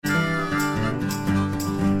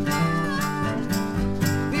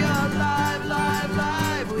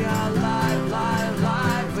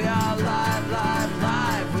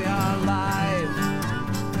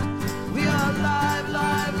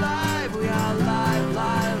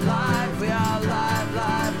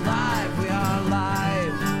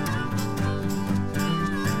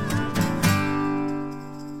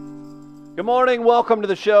Good morning. Welcome to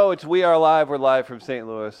the show. It's We Are Live. We're live from St.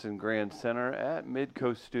 Louis and Grand Center at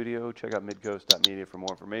Midcoast Studio. Check out midcoast.media for more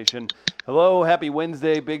information. Hello. Happy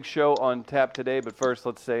Wednesday. Big show on tap today. But first,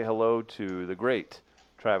 let's say hello to the great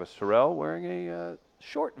Travis Terrell wearing a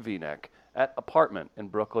short V-neck at Apartment in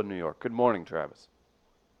Brooklyn, New York. Good morning, Travis.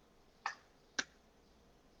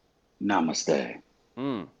 Namaste.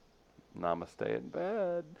 Namaste in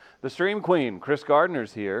bed. The Stream Queen, Chris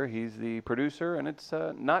Gardner's here. He's the producer, and it's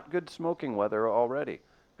not good smoking weather already.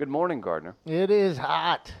 Good morning, Gardner. It is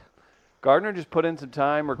hot. Gardner just put in some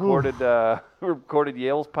time, recorded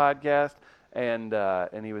Yale's podcast,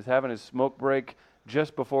 and he was having his smoke break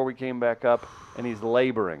just before we came back up, and he's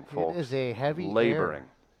laboring, folks. It is a heavy laboring.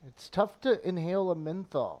 Air. It's tough to inhale a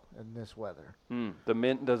menthol in this weather. The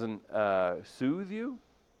mint doesn't soothe you?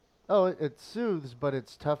 Oh, it soothes, but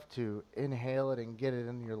it's tough to inhale it and get it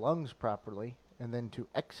in your lungs properly, and then to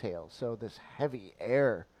exhale. So this heavy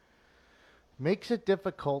air makes it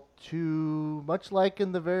difficult to, much like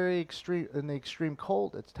in the extreme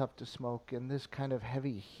cold, it's tough to smoke. In this kind of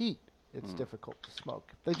heavy heat, it's difficult to smoke.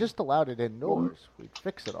 If they just allowed it indoors, we'd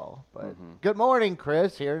fix it all. But good morning,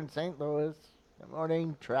 Chris, here in St. Louis. Good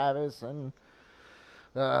morning, Travis, and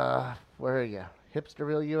where are you?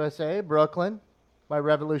 Hipsterville, USA, Brooklyn. My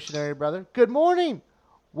revolutionary brother. Good morning,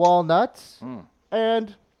 Walnuts.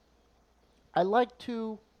 And I'd like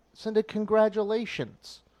to send a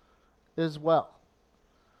congratulations as well.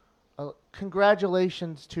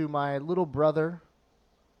 Congratulations to my little brother,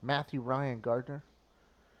 Matthew Ryan Gardner.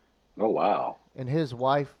 Oh, wow. And his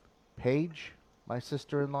wife, Paige, my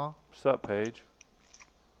sister-in-law. What's up, Paige?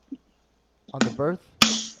 On the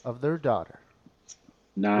birth of their daughter.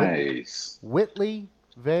 Nice. Whitley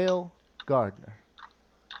Vale Gardner.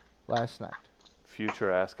 Last night.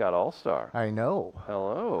 Future Ascot All-Star. I know.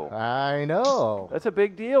 Hello. I know. That's a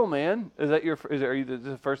big deal, man. Is that this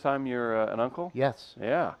the first time you're an uncle? Yes.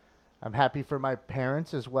 Yeah. I'm happy for my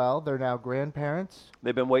parents as well. They're now grandparents.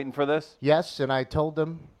 They've been waiting for this? Yes, and I told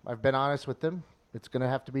them, I've been honest with them, it's going to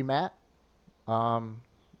have to be Matt.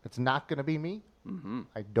 It's not going to be me.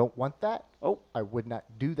 I don't want that. Oh. I would not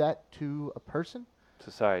do that to a person.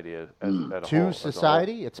 Society as a whole. To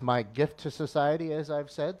society. It's my gift to society, as I've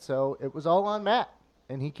said. So it was all on Matt,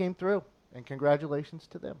 and he came through. And congratulations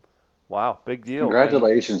to them. Wow, big deal.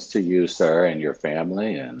 Congratulations to you, sir, and your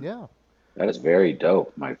family. And yeah, that is very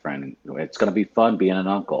dope, my friend. It's going to be fun being an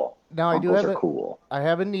uncle. Now Uncles are cool. I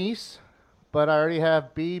have a niece, but I already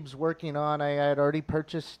have Beebs working on. I had already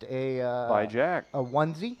purchased by Jack a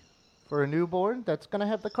onesie for a newborn that's going to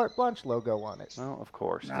have the Carte Blanche logo on it. Well, of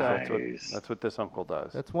course. Nice. That's what this uncle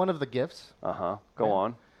does. That's one of the gifts. Go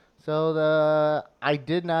on. So I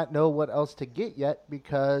did not know what else to get yet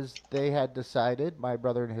because they had decided, my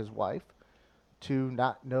brother and his wife, to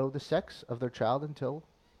not know the sex of their child until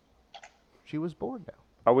she was born now.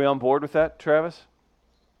 Are we on board with that, Travis?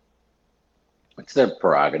 It's their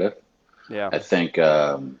prerogative. Yeah. I think,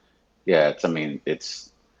 it's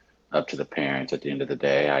up to the parents at the end of the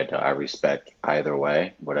day. I respect either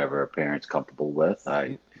way, whatever a parent's comfortable with.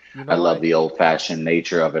 I love the old-fashioned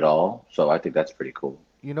nature of it all, so I think that's pretty cool.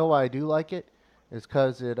 You know why I do like it? It's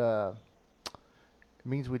because it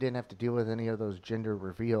means we didn't have to deal with any of those gender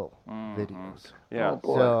reveal videos. Yeah. Oh,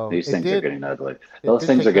 boy. So These things are getting ugly. It Those did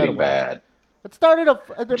things take are getting that away. bad. It started a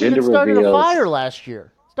reveals. fire last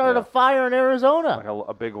year. Started a fire in Arizona. Like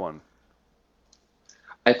a big one.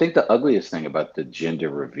 I think the ugliest thing about the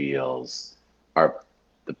gender reveals are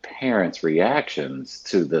the parents' reactions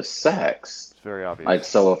to the sex. It's very obvious. Like,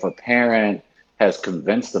 so if a parent has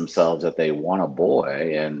convinced themselves that they want a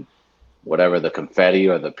boy and whatever the confetti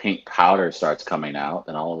or the pink powder starts coming out,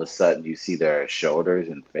 then all of a sudden you see their shoulders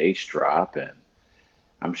and face drop. And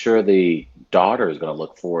I'm sure the daughter is going to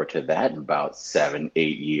look forward to that in about 7-8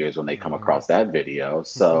 years when they come across that video.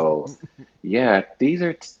 So, yeah, these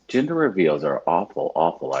are gender reveals are awful,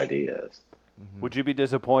 awful ideas. Would you be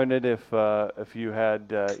disappointed if you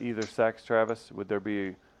had either sex, Travis? Would there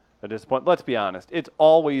be a disappointment? Let's be honest. It's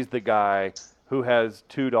always the guy who has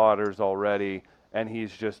 2 daughters already, and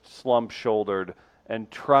he's just slump-shouldered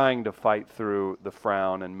and trying to fight through the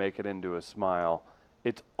frown and make it into a smile.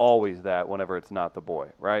 It's always that whenever it's not the boy,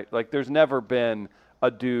 right? Like, there's never been a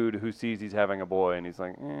dude who sees he's having a boy and he's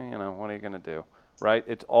like, what are you going to do, right?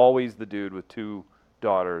 It's always the dude with 2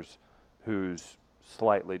 daughters who's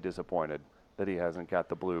slightly disappointed that he hasn't got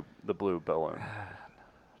the blue balloon.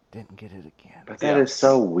 Didn't get it again. But that is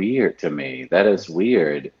so weird to me. That is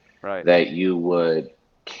weird that you would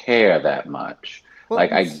care that much. Well,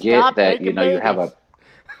 like, I get that, you have a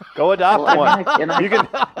Go adopt Well, one. and I- You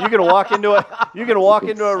can walk into a I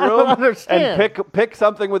don't room and understand. pick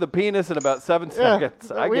something with a penis in about 7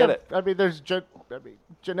 seconds. I we get have- it. I mean,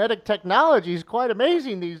 genetic technology is quite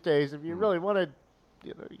amazing these days. If you really want to,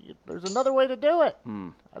 there's another way to do it.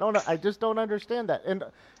 I don't know. I just don't understand that. And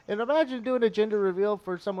imagine doing a gender reveal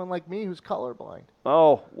for someone like me who's colorblind.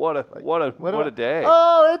 Oh, what a day.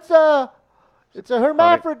 Oh, it's a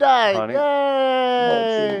hermaphrodite. Honey.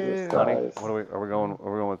 Yay! Jesus Honey, Christ. are we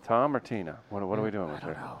going with Tom or Tina? What are we doing with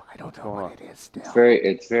her? I don't know going what on? it is still.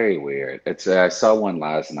 It's very weird. I saw one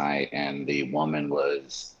last night, and the woman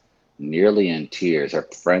was nearly in tears. Her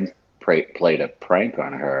friend played a prank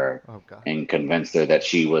on her Oh, God. and convinced her that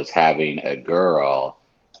she was having a girl,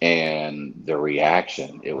 and the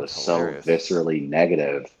reaction, it was That's so hilarious. viscerally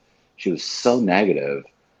negative. She was so negative.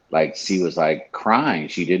 Like, she was like crying.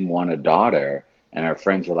 She didn't want a daughter. And her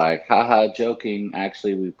friends were like, haha, joking.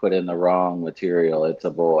 Actually, we put in the wrong material. It's a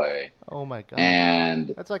boy. Oh my God.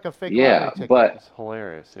 And That's like a fake yeah, lottery ticket. but It's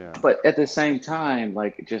hilarious, yeah. but at the same time,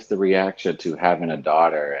 like, just the reaction to having a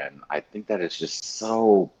daughter, and I think that it's just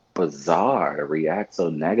so bizarre to react so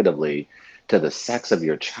negatively to the sex of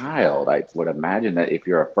your child. I would imagine that if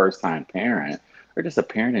you're a first-time parent or just a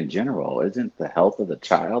parent in general, isn't the health of the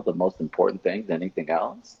child the most important thing than anything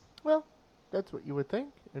else? Well, that's what you would think,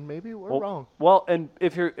 and maybe we're wrong. Well, and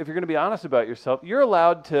if you're going to be honest about yourself, you're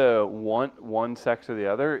allowed to want one sex or the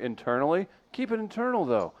other internally. Keep it internal,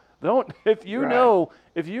 though. Don't if you Right.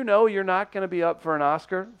 know you're not going to be up for an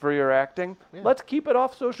Oscar for your acting. Yeah. Let's keep it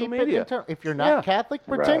off social Keep media. it internal. If you're not Yeah. Catholic,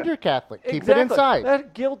 pretend Right. you're Catholic. Keep Exactly. it inside.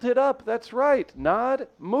 That guilt it up. That's right. Nod.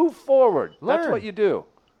 Move forward. That's Learn. what you do.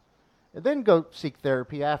 And then go seek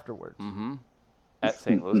therapy afterwards. At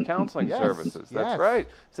St. Louis Counseling Yes, Services. That's yes. right.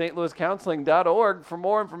 stlouiscounseling.org for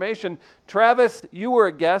more information. Travis, you were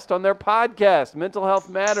a guest on their podcast, Mental Health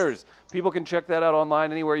Matters. People can check that out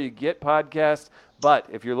online anywhere you get podcasts. But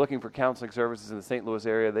if you're looking for counseling services in the St. Louis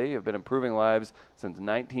area, they have been improving lives since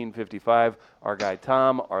 1955. Our guy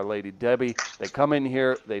Tom, our lady Debbie, they come in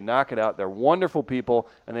here, they knock it out. They're wonderful people,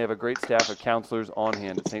 and they have a great staff of counselors on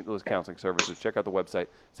hand at St. Louis Counseling Services. Check out the website,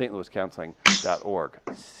 stlouiscounseling.org.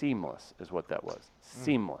 Seamless is what that was.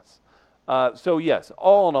 Seamless. So, yes,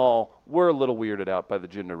 all in all, we're a little weirded out by the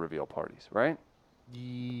gender reveal parties, right?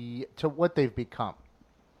 To what they've become.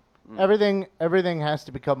 Everything has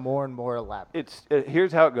to become more and more elaborate.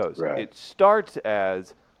 Here's how it goes. Right. It starts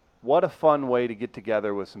as, what a fun way to get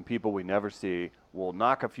together with some people we never see. We'll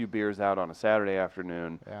knock a few beers out on a Saturday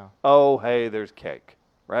afternoon. Yeah. Oh, hey, there's cake,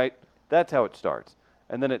 right? That's how it starts.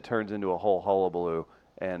 And then it turns into a whole hullabaloo,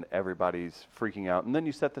 and everybody's freaking out. And then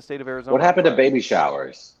you set the state of Arizona. What happened to on fire. baby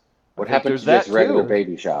showers? What think happened there's to just that, regular too.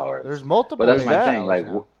 baby showers? There's multiple. But that's my baby thing. showers Like,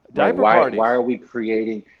 now. Diaper why parties. are we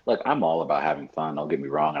creating? Look, I'm all about having fun. Don't get me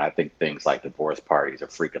wrong, and I think things like divorce parties are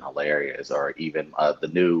freaking hilarious. Or even the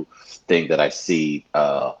new thing that I see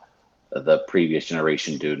the previous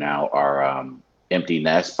generation do now are empty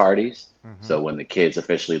nest parties. So when the kids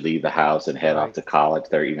officially leave the house and head off Right. to college,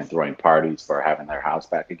 they're even throwing parties for having their house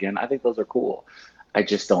back again. I think those are cool. I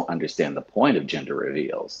just don't understand the point of gender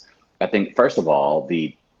reveals. I think, first of all,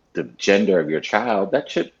 the gender of your child,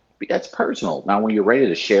 that's personal. Now, when you're ready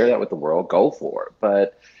to share that with the world, go for it.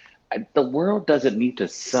 But the world doesn't need to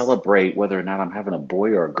celebrate whether or not I'm having a boy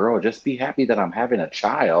or a girl. Just be happy that I'm having a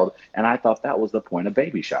child. And I thought that was the point of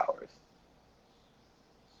baby showers.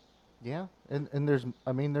 Yeah, and there's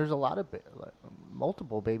a lot of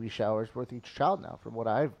multiple baby showers with each child now, from what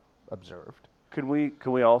I've observed. Can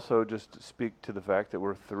we also just speak to the fact that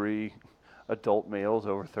we're 3 adult males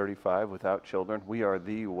over 35 without children? We are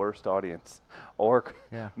the worst audience, or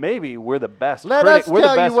Yeah. maybe we're the best. Let critic- us we're the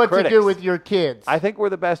tell you best what critics. to do with your kids. I think we're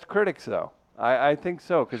the best critics, though. I think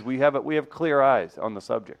so, because we have clear eyes on the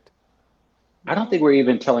subject. I don't think we're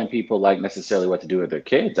even telling people like necessarily what to do with their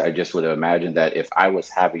kids. I just would imagine that if I was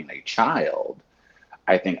having a child,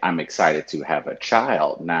 I think I'm excited to have a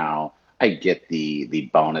child. Now, I get the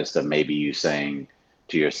bonus of maybe you saying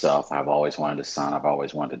to yourself, I've always wanted a son, I've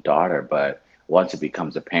always wanted a daughter. But once it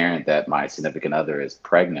becomes apparent that my significant other is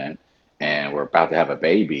pregnant and we're about to have a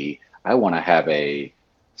baby, I want to have a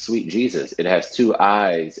sweet Jesus. It has 2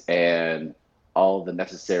 eyes and all the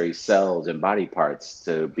necessary cells and body parts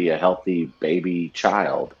to be a healthy baby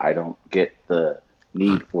child. I don't get the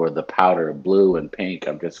need for the powder blue and pink.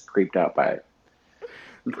 I'm just creeped out by it.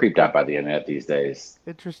 I'm creeped out by the internet these days.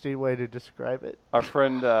 Interesting way to describe it. Our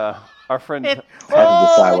friend, decide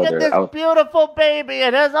Oh, look whether at this I was- beautiful baby!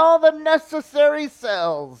 It has all the necessary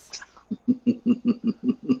cells.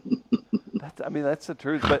 That's the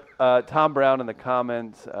truth. But Tom Brown in the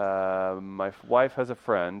comments, my wife has a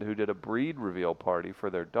friend who did a breed reveal party for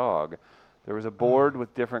their dog. There was a board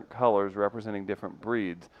with different colors representing different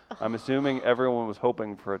breeds. I'm assuming everyone was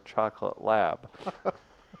hoping for a chocolate lab.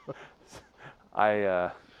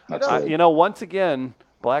 Once again,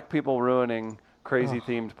 black people ruining crazy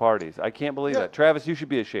themed parties. I can't believe that. Travis, you should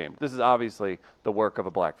be ashamed. This is obviously the work of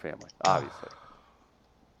a black family. Obviously.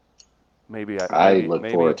 I look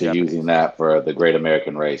forward to using that for the great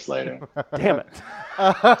American race later. Damn it!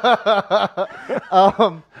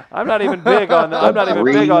 I'm not even big on the. I'm not even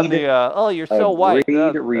big on the. Oh, you're so white.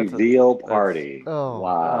 Breed reveal party.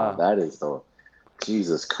 Wow, that is the.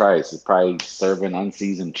 Jesus Christ! It's probably serving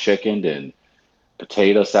unseasoned chicken and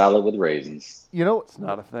potato salad with raisins. You know, it's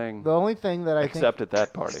not a thing. The only thing that except at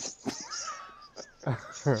that party.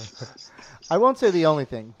 I won't say the only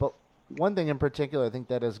thing, but one thing in particular I think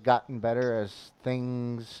that has gotten better as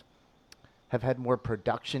things have had more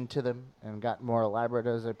production to them and gotten more elaborate,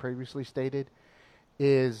 as I previously stated,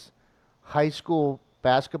 is high school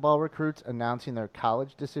basketball recruits announcing their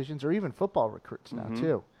college decisions, or even football recruits now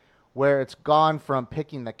too, where it's gone from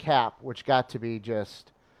picking the cap, which got to be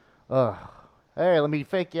just, hey, let me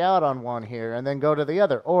fake you out on one here and then go to the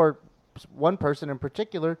other. Or one person in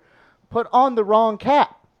particular put on the wrong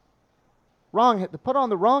cap. Put on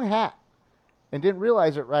the wrong hat and didn't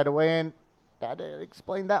realize it right away, and had to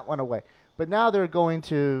explain that one away. But now they're going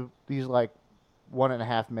to these like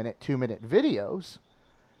 1.5 minute, 2 minute videos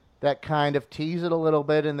that kind of tease it a little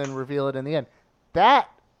bit and then reveal it in the end. That,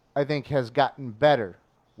 I think, has gotten better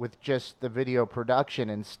with just the video production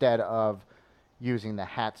instead of using the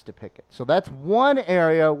hats to pick it. So that's one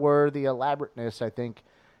area where the elaborateness, I think,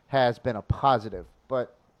 has been a positive.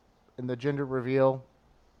 But in the gender reveal,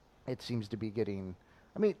 it seems to be getting...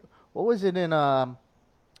 I mean, what was it in... it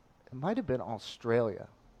might have been Australia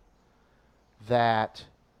that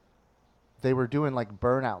they were doing like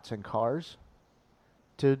burnouts in cars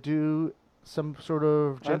to do some sort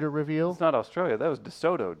of gender reveal. It's not Australia. That was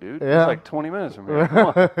DeSoto, dude. Yeah. It's like 20 minutes from here.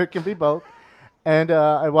 Come on. It can be both. And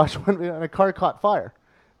I watched one, and a car caught fire.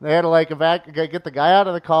 They had to like get the guy out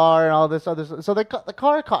of the car and all this other stuff. So the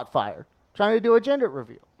car caught fire trying to do a gender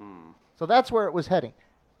reveal. So that's where it was heading.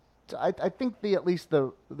 So I think at least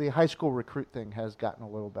the high school recruit thing has gotten a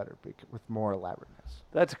little better with more elaborateness.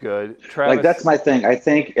 That's good. Travis, like, that's my thing. I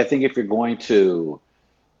think if you're going to,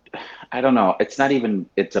 I don't know, it's not even,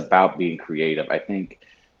 it's about being creative. I think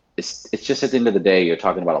it's just at the end of the day, you're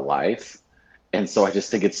talking about a life. And so I just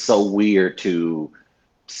think it's so weird to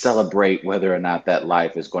celebrate whether or not that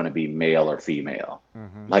life is going to be male or female.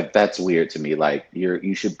 Like, that's weird to me. Like,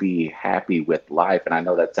 you should be happy with life. And I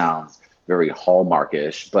know that sounds very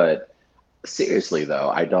Hallmarkish, but seriously though,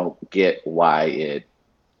 I don't get why it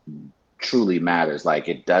truly matters. Like,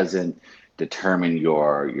 it doesn't determine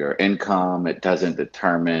your income. It doesn't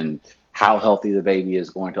determine how healthy the baby is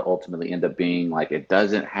going to ultimately end up being. Like, it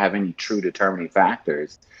doesn't have any true determining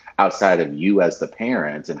factors outside of you as the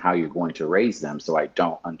parents and how you're going to raise them. So I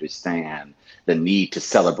don't understand the need to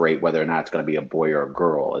celebrate whether or not it's going to be a boy or a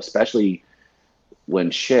girl, especially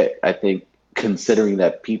when I think, considering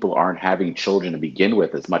that people aren't having children to begin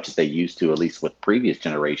with as much as they used to, at least with previous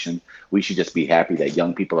generations, we should just be happy that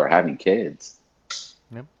young people are having kids.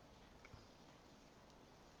 Yep.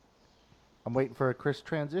 I'm waiting for a Chris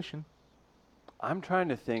transition. I'm trying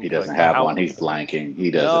to think. He doesn't have one. He's blanking.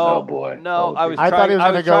 He doesn't. Oh boy. No, I thought he was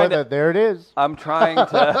going to go with it. There it is. I'm trying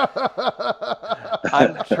to.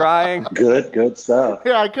 I'm trying. Good stuff.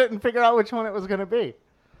 Yeah, I couldn't figure out which one it was going to be.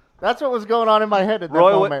 That's what was going on in my head at that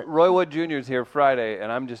moment. Roy Wood Jr. is here Friday,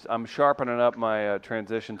 and I'm sharpening up my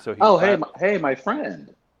transition so he. Hey, my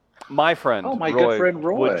friend. My friend. Oh, my good friend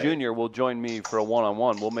Roy Wood Jr. will join me for a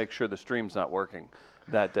one-on-one. We'll make sure the stream's not working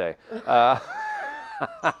that day.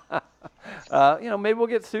 Maybe we'll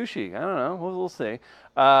get sushi. I don't know. We'll see.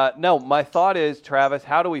 No, my thought is, Travis,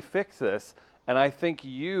 how do we fix this? And I think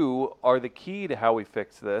you are the key to how we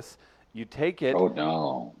fix this. You take it. Oh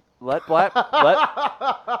no. Let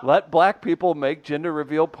black people make gender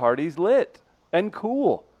reveal parties lit and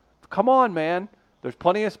cool. Come on, man. There's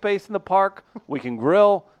plenty of space in the park. We can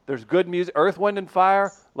grill. There's good music. Earth, Wind, and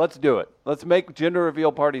Fire. Let's do it. Let's make gender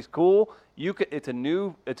reveal parties cool. It's a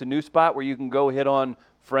new spot where you can go hit on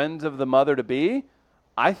friends of the mother-to-be.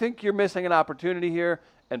 I think you're missing an opportunity here.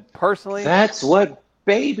 And personally, that's what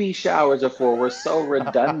baby showers are for. We're so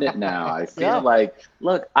redundant now. I feel like,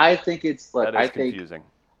 look, I think it's like, that is confusing.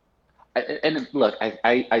 And look,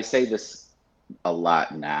 I say this a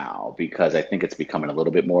lot now because I think it's becoming a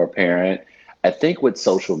little bit more apparent. I think what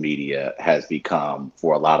social media has become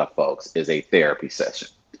for a lot of folks is a therapy session.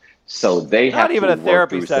 So they have not even a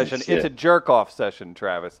therapy session. It's a jerk off session,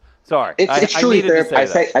 Travis. Sorry, it's truly therapy.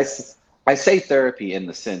 I say therapy in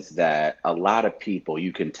the sense that a lot of people,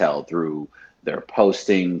 you can tell through their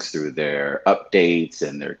postings, through their updates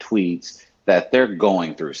and their tweets, that they're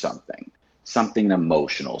going through something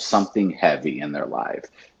emotional, something heavy in their life,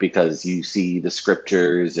 because you see the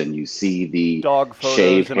scriptures and you see the Dog photos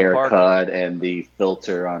shaved in a park. haircut and the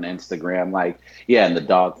filter on Instagram, like, yeah, and the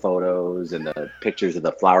dog photos and the pictures of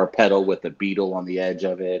the flower petal with the beetle on the edge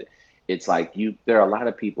of it. It's like there are a lot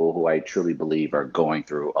of people who I truly believe are going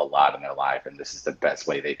through a lot in their life, and this is the best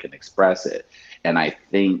way they can express it. And I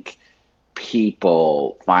think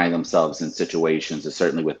people find themselves in situations, and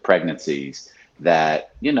certainly with pregnancies,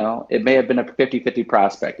 that, it may have been a 50-50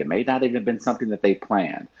 prospect. It may not even have been something that they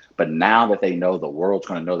planned. But now that they know the world's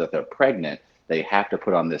going to know that they're pregnant, they have to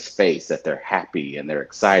put on this face that they're happy and they're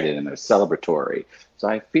excited and they're celebratory. So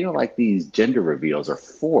I feel like these gender reveals are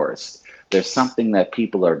forced. There's something that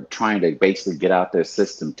people are trying to basically get out their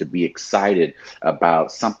system to be excited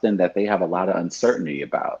about something that they have a lot of uncertainty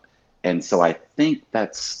about. And so I think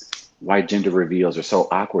that's why gender reveals are so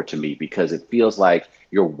awkward to me, because it feels like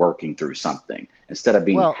you're working through something. Instead of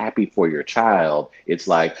being Well, happy for your child, it's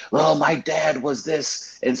like, oh, my dad was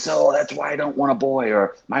this, and so that's why I don't want a boy,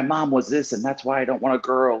 or my mom was this, and that's why I don't want a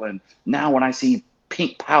girl. And now when I see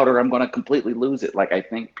pink powder, I'm going to completely lose it. Like, I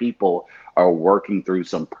think people are working through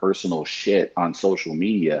some personal shit on social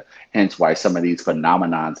media, hence why some of these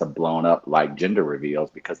phenomenons have blown up like gender reveals,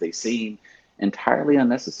 because they seem entirely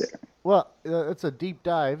unnecessary. well, it's a deep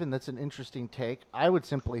dive, and that's an interesting take. I would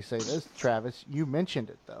simply say this, Travis. You mentioned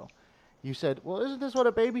it though. You said, "Well, isn't this what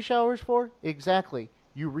a baby shower is for?" Exactly.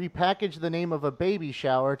 You repackage the name of a baby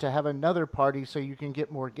shower to have another party so you can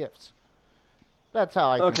get more gifts. That's how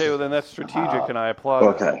I think. Okay, well then that's strategic, and I applaud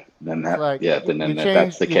that. Okay, then It's like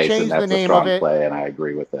that's the case, and change the that's a name of strong it. play, and I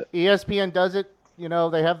agree with it. ESPN does it.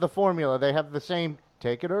 They have the formula. They have the same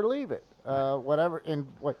take it or leave it. Whatever. And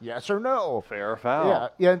what? Yes or no. Fair or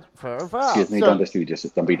foul. Yeah. Fair or foul. Excuse me, So, don't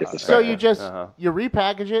be disrespectful. so you just Uh-huh. you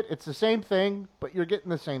repackage it. It's the same thing, but you're getting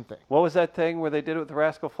the same thing. What was that thing where they did it with the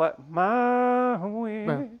Rascal Flat? My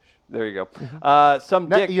wish. There you go. Some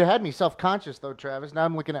Now, dick. you had me self-conscious though, Travis. Now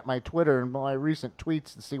I'm looking at my Twitter and my recent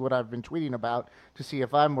tweets to see what I've been tweeting about to see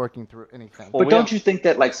if I'm working through anything. Well, But don't you think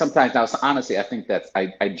that, like, sometimes now, so honestly, I think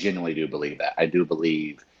I genuinely do believe that. I do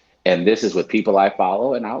believe, and this is with people I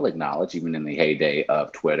follow, and I'll acknowledge, even in the heyday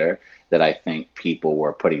of Twitter, that I think people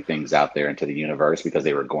were putting things out there into the universe because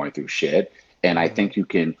they were going through shit. And I think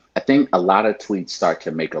a lot of tweets start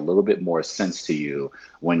to make a little bit more sense to you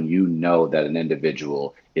when you know that an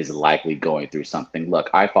individual is likely going through something. Look,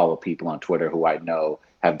 I follow people on Twitter who I know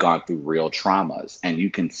have gone through real traumas, and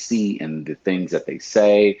you can see in the things that they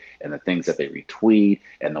say and the things that they retweet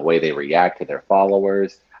and the way they react to their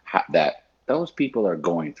followers that those people are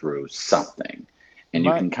going through something. And you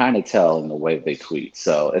My, can kind of tell in the way they tweet.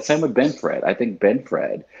 So it's same with Ben Fred. I think Ben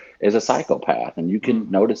Fred is a psychopath, and you can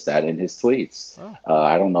notice that in his tweets. oh,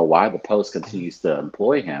 I don't know why the Post continues to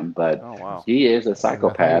employ him, but Oh, wow. he is a I don't know how you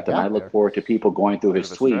psychopath, and I got look there. forward to people going through Bit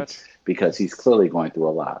his of a stretch. tweets because he's clearly going through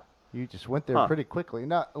a lot. You just went there Huh. pretty quickly.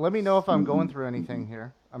 Now, let me know if I'm going Mhm. through anything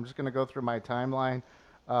here. I'm just going to go through my timeline.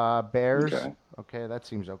 Bears. Okay. Okay, that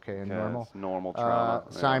seems okay and Okay, normal. it's normal trauma.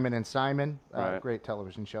 Yeah. Simon and Simon. Right. Great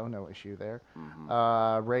television show. No issue there.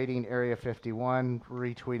 Mhm. Rating Area 51.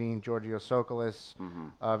 Retweeting Giorgio Tsoukalos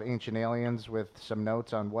Mhm. of Ancient Aliens with some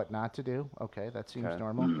notes on what not to do. Okay, that seems Okay.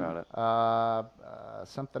 normal. Got it.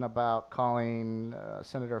 Something about calling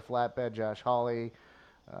Senator Flatbed Josh Hawley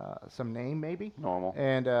some name maybe, Normal.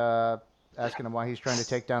 and asking him why he's trying to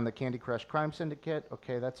take down the Candy Crush crime syndicate.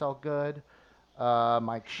 Okay, that's all good.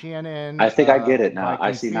 Mike Shannon. I think I get it now. I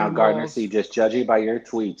Viking see now, Gardner. funerals. See, just judging by your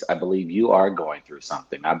tweets, I believe you are going through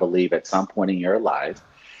something. I believe at some point in your life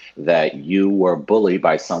that you were bullied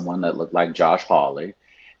by someone that looked like Josh Hawley,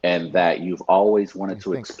 and that you've always wanted You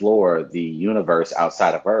to think? explore the universe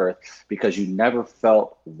outside of Earth because you never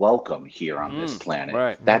felt welcome here on this planet.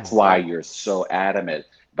 right. That's why you're so adamant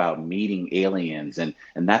about meeting aliens, and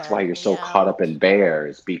that's why you're so caught up in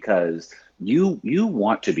bears, because you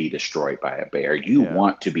want to be destroyed by a bear. You Yeah.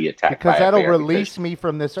 want to be attacked Because by a that'll bear release me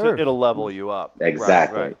from this So earth. it'll level you up.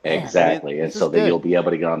 Exactly, Right, right. exactly. And This so is then good. you'll be able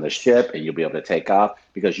to get on the ship and you'll be able to take off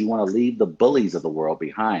because you want to leave the bullies of the world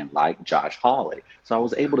behind, like Josh Hawley. So I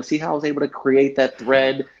was able to see how I was able to create that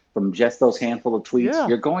thread from just those handful of tweets. Yeah.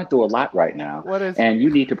 You're going through a lot right now. What is- And you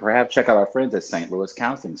need to perhaps check out our friends at St. Louis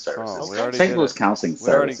Counseling Services. we already St. did Louis it. Counseling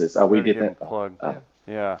We already, Services. we We already did gave him that. a plug.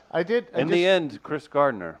 Yeah. I did. In the end, Chris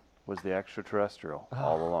Gardner was the extraterrestrial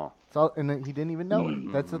all along. And then he didn't even know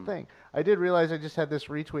it. That's the thing. I did realize I just had this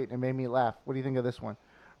retweet and it made me laugh. What do you think of this one?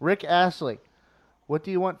 Rick Astley. What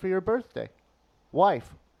do you want for your birthday?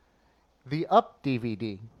 Wife. The Up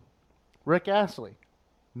DVD. Rick Astley.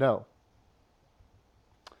 No.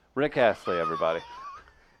 Rick Astley, everybody.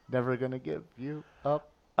 Never gonna give you up.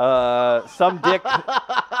 Some dick.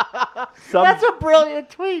 That's a brilliant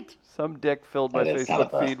tweet. Some dick filled my That is kind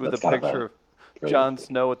Facebook of feed with a that's kind of picture of brilliant Jon tweet.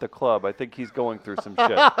 Snow at the club. I think he's going through some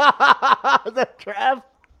shit. Is that Trav?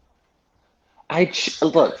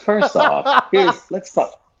 Look, first off, let's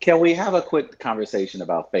talk. Can we have a quick conversation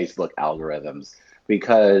about Facebook algorithms?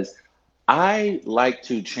 Because I like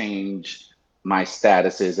to change my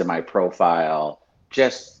statuses and my profile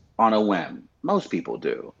just on a whim. Most people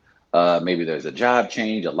do. Maybe there's a job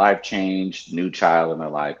change, a life change, new child in their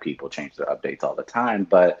life. People change their updates all the time,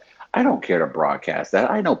 but I don't care to broadcast that.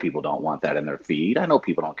 I know people don't want that in their feed. I know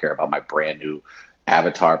people don't care about my brand new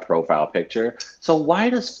avatar profile picture. So why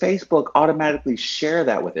does Facebook automatically share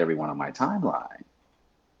that with everyone on my timeline?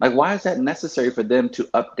 Like, why is that necessary for them to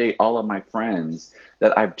update all of my friends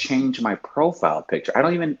that I've changed my profile picture? I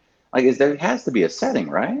don't even, there has to be a setting,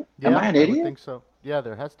 right? Am I an would idiot? think so. Yeah,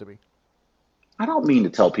 there has to be. I don't mean to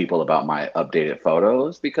tell people about my updated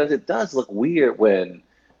photos because it does look weird when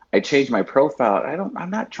I change my profile. I'm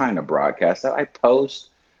not trying to broadcast that. I post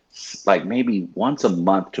like maybe once a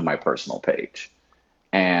month to my personal page.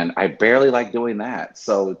 And I barely like doing that.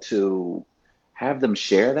 So to have them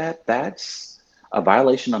share that, that's a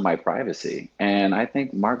violation of my privacy. And I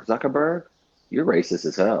think Mark Zuckerberg, you're racist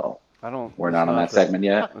as hell. We're not on that segment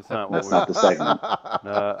yet. That's not That's not the segment. That's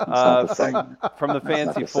not the segment. From the That's not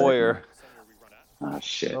fancy the foyer. Oh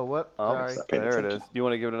shit. Oh, what? Oh, Sorry. there it is. Do you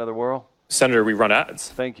want to give it another whirl? Senator, we run ads.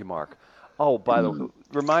 Thank you, Mark. Oh, by the way,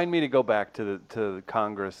 remind me to go back to the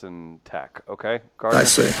Congress and tech, okay? Gardner? I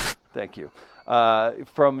see. Thank you.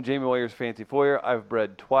 From Jamie Moyer's Fancy Foyer, I've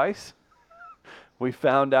bred twice. We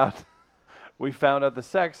found out the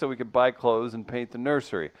sex so we could buy clothes and paint the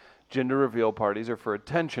nursery. Gender reveal parties are for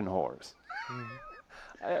attention whores.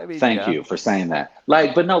 I mean, Thank you for saying that.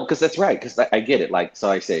 But no, because that's right. Because I get it. So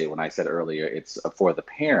I say when I said earlier, it's for the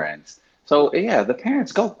parents. So yeah, the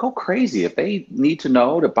parents go crazy if they need to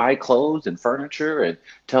know to buy clothes and furniture and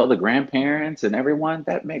tell the grandparents and everyone.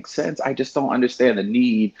 That makes sense. I just don't understand the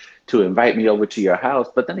need to invite me over to your house.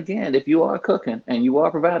 But then again, if you are cooking and you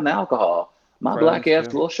are providing alcohol, my black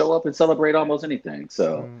ass will show up and celebrate almost anything.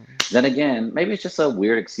 So then again, maybe it's just a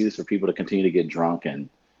weird excuse for people to continue to get drunk and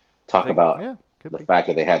talk about the fact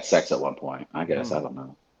that they had sex at one point. I guess I don't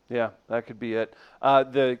know. Yeah, that could be it.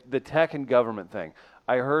 The tech and government thing.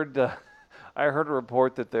 I heard a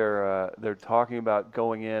report that they're talking about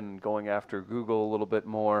going in and going after Google a little bit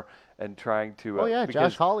more and trying to. Oh yeah,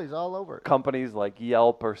 Josh Hawley's all over it. Companies like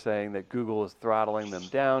Yelp are saying that Google is throttling them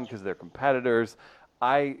down because they're competitors.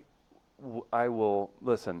 I will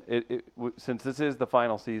listen. Since this is the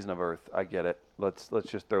final season of Earth, I get it. Let's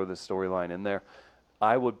just throw this storyline in there.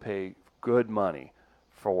 I would pay good money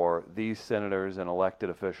for these senators and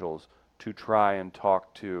elected officials to try and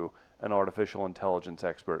talk to an artificial intelligence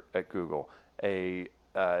expert at Google, a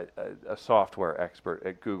software expert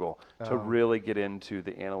at Google, to really get into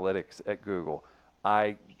the analytics at Google.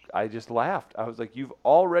 I just laughed. I was like, you've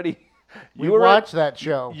already. We watched that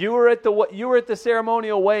show. You were at the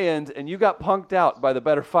ceremonial weigh-ins and you got punked out by the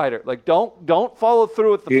better fighter. Like, don't follow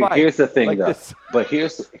through with the fight. Here's the thing, like though. This.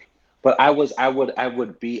 But I was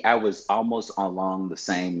almost along the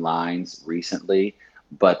same lines recently.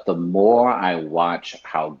 But the more I watch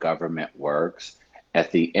how government works,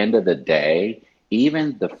 at the end of the day,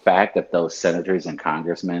 even the fact that those senators and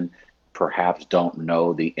congressmen perhaps don't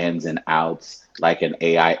know the ins and outs like an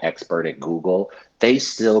AI expert at Google, they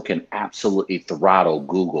still can absolutely throttle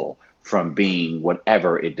Google from being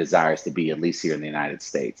whatever it desires to be, at least here in the United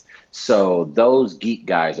States. So those geek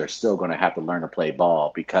guys are still going to have to learn to play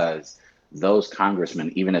ball because those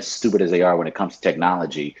congressmen, even as stupid as they are when it comes to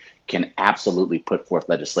technology, can absolutely put forth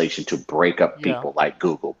legislation to break up people like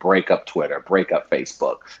Google, break up Twitter, break up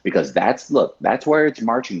Facebook, because that's where it's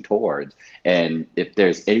marching towards. And if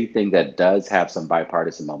there's anything that does have some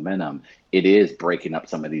bipartisan momentum, it is breaking up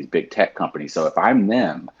some of these big tech companies. So if I'm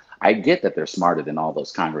them, I get that they're smarter than all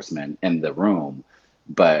those congressmen in the room,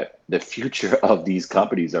 but the future of these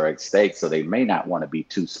companies are at stake, so they may not want to be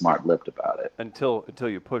too smart-lipped about it. Until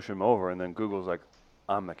you push them over, and then Google's like,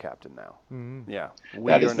 I'm the captain now. Mm-hmm. Yeah.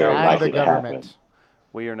 That is very likely to happen.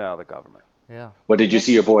 We are now the government. Yeah. Well, did you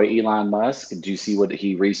see your boy Elon Musk? Did you see what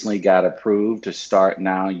he recently got approved to start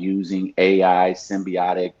now using AI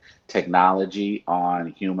symbiotic technology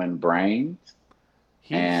on human brains?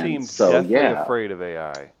 He seemed deathly afraid of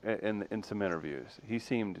AI in some interviews. He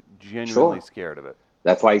seemed genuinely scared of it.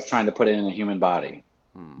 That's why he's trying to put it in a human body,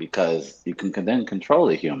 because you can then control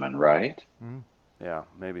the human, right? Yeah,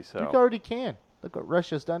 maybe so. You already can. Look what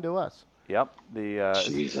Russia's done to us. Yep.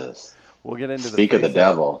 Jesus. We'll get into the Speak of the face app.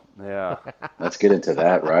 devil. Yeah. Let's get into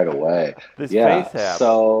that right away. This Yeah. face app.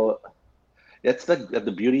 So it's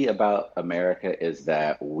the beauty about America is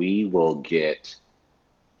that we will get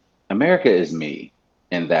America is me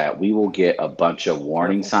in that we will get a bunch of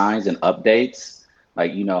warning Careful. signs and updates.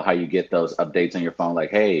 Like, you know how you get those updates on your phone,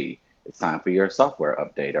 like, hey, it's time for your software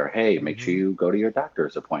update, or hey, make sure Hmm. you go to your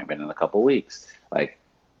doctor's appointment in a couple weeks. Like,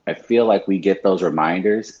 I feel like we get those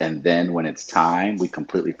reminders, and then when it's time, we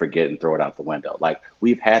completely forget and throw it out the window. Like,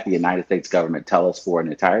 we've had the United States government tell us for an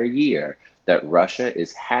entire year that Russia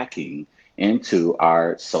is hacking into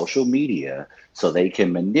our social media so they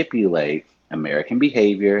can manipulate American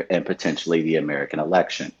behavior and potentially the American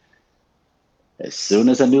election. As soon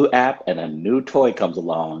as a new app and a new toy comes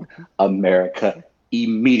along, America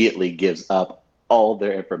immediately gives up all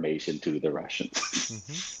their information to the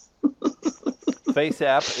Russians. Face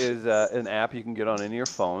app is an app you can get on any of your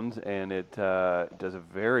phones, and it does a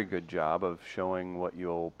very good job of showing what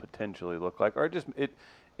you'll potentially look like, or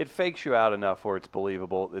it fakes you out enough where it's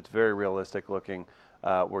believable. It's very realistic looking,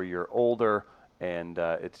 where you're older, and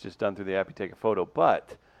it's just done through the app. You take a photo,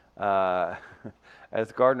 but uh,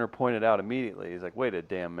 as Gardner pointed out immediately, he's like, "Wait a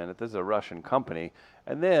damn minute! This is a Russian company."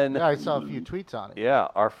 And then Yeah, I saw a few tweets on it. yeah,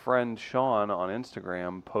 our friend Sean on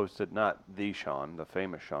Instagram posted, not the Sean, the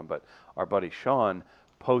famous Sean, but our buddy Sean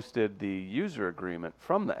posted the user agreement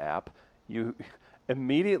from the app. You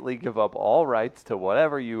immediately give up all rights to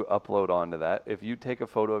whatever you upload onto that. If you take a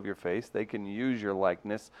photo of your face, they can use your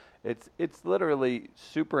likeness. It's literally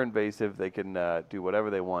super invasive. They can do whatever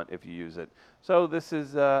they want if you use it. So this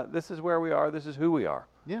is where we are. This is who we are.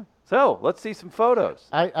 Yeah. So let's see some photos.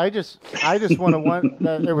 I just want to want.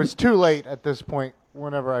 It was too late at this point.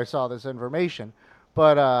 Whenever I saw this information,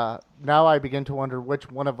 but now I begin to wonder which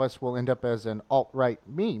one of us will end up as an alt-right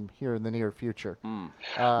meme here in the near future.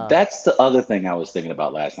 That's the other thing I was thinking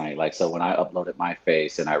about last night. Like, so when I uploaded my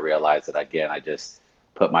face and I realized that, again, I just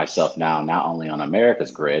put myself now not only on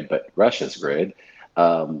America's grid, but Russia's grid,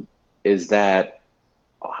 is that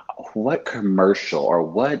what commercial or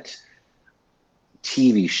what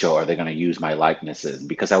TV show are they going to use my likeness in?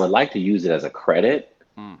 Because I would like to use it as a credit.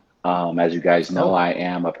 As you guys know, Oh. I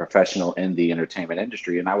am a professional in the entertainment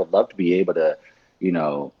industry, and I would love to be able to, you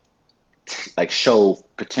know, like show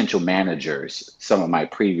potential managers some of my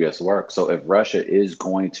previous work. So if Russia is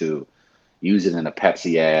going to use it in a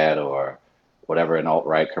Pepsi ad or whatever, an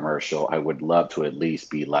alt-right commercial, I would love to at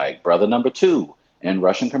least be like brother number two in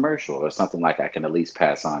Russian commercial or something like I can at least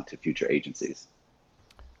pass on to future agencies.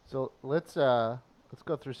 So let's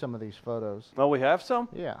go through some of these photos. Oh, we have some?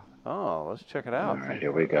 Yeah. Oh, let's check it All out. right,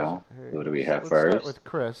 here we go. Who do we have Let's first? start with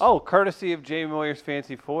Chris. Oh, courtesy of Jay Moyer's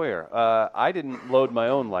Fancy Foyer. I didn't load my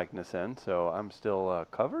own likeness in, so I'm still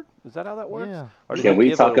covered? Is that how that works? Yeah. Or did Can you we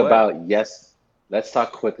give it talk away? about let's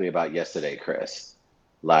talk quickly about yesterday, Chris.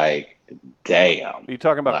 Like, damn. Are you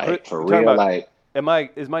talking about Like, for you talking real, about,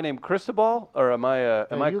 like, is my name Cristobal or am I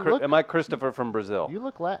am I Christopher from Brazil? You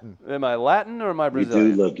look Latin. Am I Latin or am I you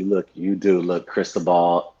Brazilian? do look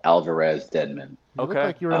Cristobal Alvarez Deadman. You look Okay.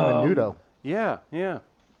 like you're in Menudo. Yeah, yeah.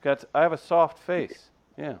 I have a soft face.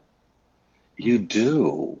 Yeah. You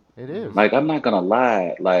do. It is. Like, I'm not gonna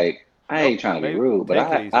lie. Like, I ain't trying to be maybe rude, but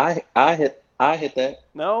take it easy. I hit that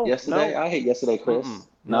No. yesterday. No. I hit yesterday, Chris. Mm-mm.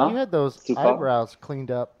 No, You had those Too far? eyebrows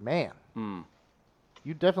cleaned up, man. Hmm.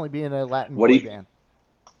 You'd definitely be in a Latin What boy do you- band.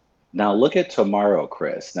 Now look at tomorrow,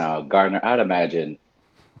 Chris. Now, Gardner, I'd imagine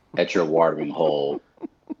at your watering hole,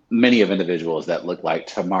 many of individuals that look like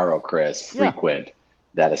tomorrow, Chris, Yeah. frequent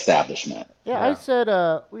that establishment. Yeah, I Yeah.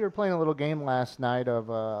 said we were playing a little game last night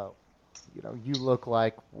of you look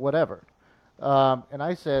like whatever, and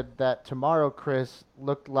I said that tomorrow Chris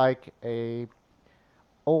looked like a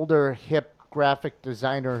older hip graphic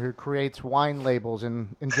designer who creates wine labels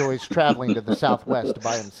and enjoys traveling to the Southwest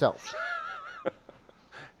by himself.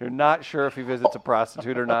 You're not sure if he visits a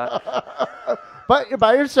prostitute or not. But you're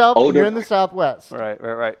by yourself. And Older- you're in the Southwest.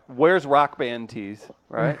 Right. Wears rock band tees,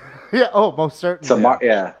 right? Yeah. Oh, most certainly. Tomorrow,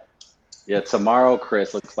 yeah. Tomorrow,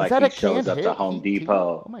 Chris looks Is like that he a shows canned up to hit? Home Heat tea?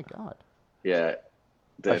 Depot. Oh my God. Yeah.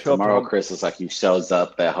 I show up to Tomorrow, Home- Chris looks like he shows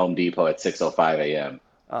up at Home Depot at 6:05 a.m.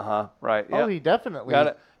 Right. Oh, Yeah. he definitely.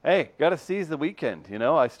 Gotta seize the weekend. You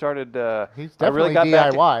know, I started. He's I really definitely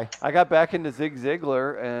got DIY. I got back into Zig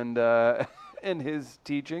Ziglar and and his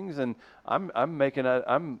teachings, and I'm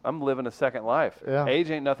living a second life. Yeah.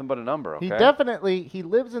 Age ain't nothing but a number. Okay. He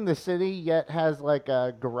lives in the city, yet has like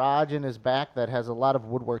a garage in his back that has a lot of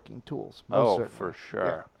woodworking tools. Most Oh, certainly. for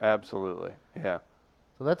sure. Absolutely. Yeah.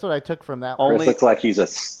 So that's what I took from that one. Only- Chris looks like he's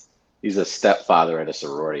a stepfather at a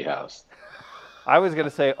sorority house. I was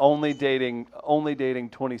gonna say only dating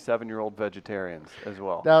 27-year-old vegetarians as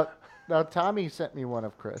well. Now Now Tommy sent me one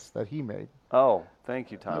of Chris that he made. Oh,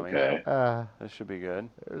 thank you, Tommy. Okay. This should be good.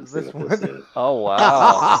 There's Let's this see what one. is. Oh, wow.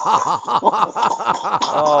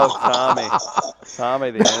 Oh, Tommy.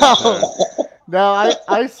 Tommy the intern. Now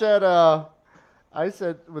I said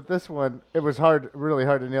with this one it was really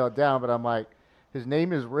hard to nail it down, but I'm like, his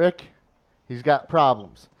name is Rick. He's got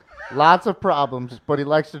problems, lots of problems, but he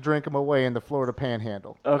likes to drink them away in the Florida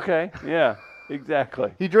Panhandle. Okay, yeah,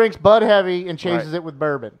 exactly. He drinks Bud Heavy and chases Right. it with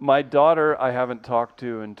bourbon. My daughter, I haven't talked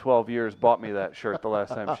to in 12 years, bought me that shirt the last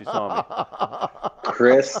time she saw me.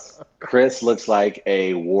 Chris looks like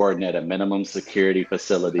a warden at a minimum security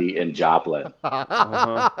facility in Joplin.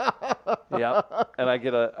 Uh-huh. Yep. And I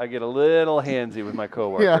get a little handsy with my Yeah,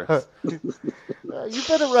 coworkers. you've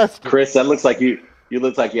been arrested. Chris, that looks like you. You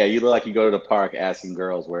look like you look like you go to the park asking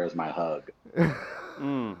girls, "Where's my hug?" Mm,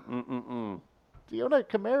 mm, mm, mm. Do you own a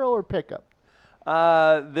Camaro or pickup?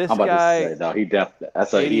 This I'm about guy. to say no. He definitely.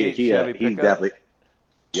 That's a 88 Chevy he pickup. definitely.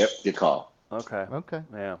 Yep, good call. Okay. Okay,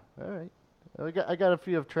 Yeah. all right. I got a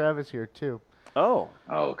few of Travis here too. Oh.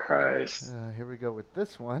 Oh Christ! Here we go with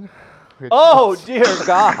this one. which Oh is dear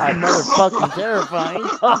God. motherfucking terrifying.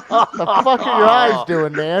 What the fuck are your eyes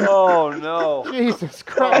doing, man? Oh no. Jesus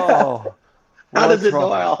Christ! Oh. How does What's it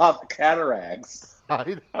know wrong? I'll have cataracts?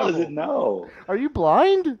 I How does it know. know? Are you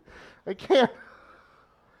blind? I can't.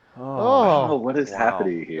 Oh. Oh, what is Wow.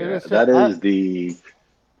 happening here? It is- That is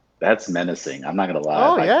that's menacing. I'm not gonna lie.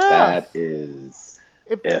 Oh, Like, yeah. that is.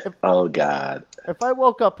 If Oh God. if I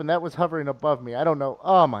woke up and that was hovering above me, I don't know.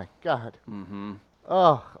 Oh my God. Mm-hmm.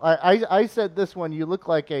 Oh, I said this one. You look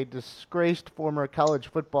like a disgraced former college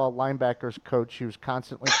football linebackers coach who's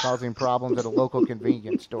constantly causing problems at a local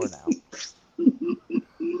convenience store now.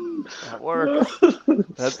 That works.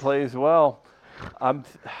 That plays well. I'm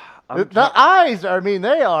The eyes, I mean,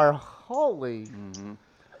 they are holy. Mhm.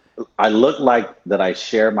 I look like that I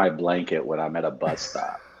share my blanket when I'm at a bus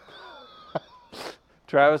stop.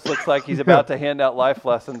 Travis looks like he's about to hand out life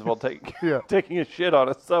lessons while Yeah. taking a shit on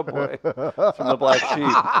a subway from the Black Sheep.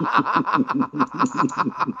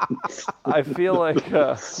 I feel like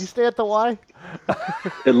You stay at the Y?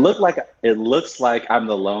 It looks like I'm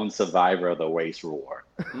the lone survivor of the waste war.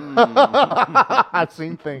 I've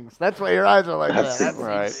seen things. That's why your eyes are like I've that. seen I've seen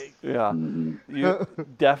right. things. Yeah. Mhm. You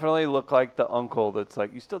definitely look like the uncle that's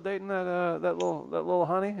like, "You still dating that little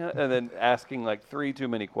honey?" And then asking like 3 too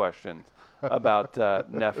many questions about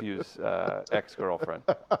nephew's ex-girlfriend,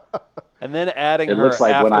 and then adding It her looks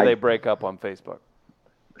like when after I- they break up on Facebook.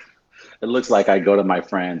 It looks like I go to my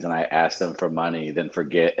friends and I ask them for money, then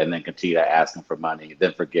forget, and then continue to ask them for money,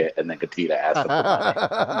 then forget, and then continue to ask them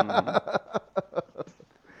for money.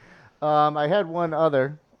 I had one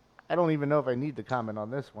other. I don't even know if I need to comment on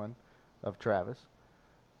this one of Travis.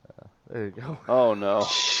 There you go. Oh no!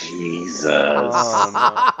 Jesus. Oh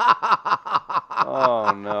no!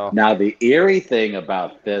 Oh no! Now the eerie thing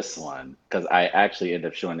about this one, because I actually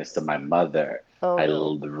ended up showing this to my mother, Oh, I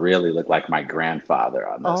no. really look like my grandfather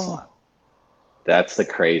on this Oh. one. That's the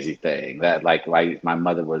crazy thing. That like my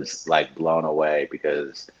mother was like blown away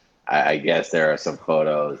because I guess there are some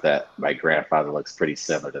photos that my grandfather looks pretty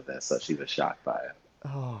similar to this, so she was shocked by it.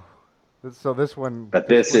 Oh. So this one. But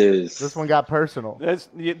this one got personal. This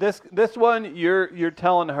one, you're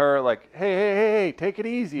telling her like, hey, take it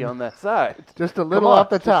easy on that side. Just a Come little on, off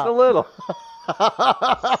the top. Just a little.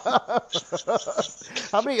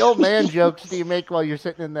 How many old man jokes do you make while you're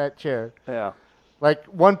sitting in that chair? Yeah. Like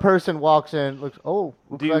one person walks in, looks Do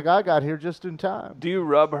you- like I got here just in time. Do you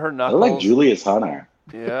rub her I knuckles? look like Julius Hunter.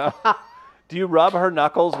 Yeah. Do you rub her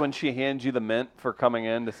knuckles when she hands you the mint for coming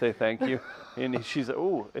in to say thank you? And she's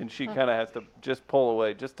ooh, and she kind of has to just pull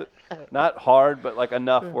away, just to, not hard, but like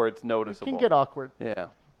enough where it's It noticeable. can get awkward. Yeah.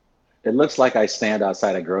 It looks like I stand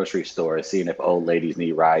outside a grocery store seeing if old ladies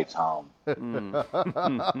need rides home. Mm.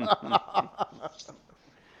 I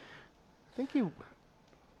think I'm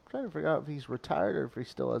trying to figure out if he's retired or if he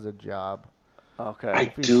still has a job. Okay. I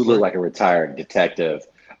do look like a retired detective.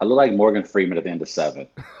 I look like Morgan Freeman at the end of Seven.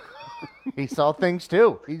 He saw things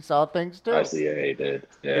too. He saw things too. I see. Yeah, he did.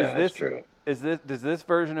 Yeah, Is that's this- true. Does this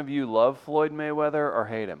version of you love Floyd Mayweather or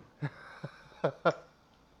hate him?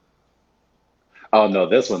 Oh no,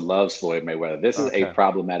 this one loves Floyd Mayweather. This is Okay. a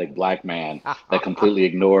problematic black man that completely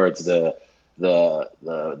ignores the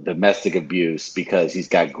domestic abuse because he's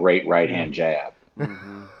got great right hand jab.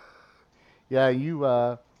 Mm-hmm. Yeah, you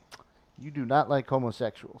do not like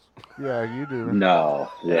homosexuals. Yeah, you do.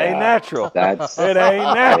 No, It ain't yeah, natural. that's It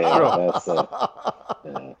ain't natural.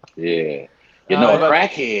 yeah, yeah. You know, a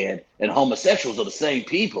crackhead and homosexuals are the same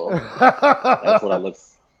people. That's what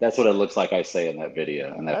it looks like. I say in that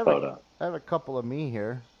video, in that photo. I have a couple of me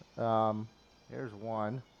here. Here's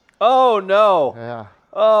one. Oh no! Yeah.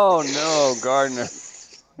 Oh no, Gardner.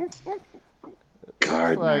 Looks like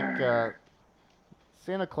Gardner.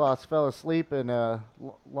 Santa Claus fell asleep in a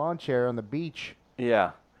lawn chair on the beach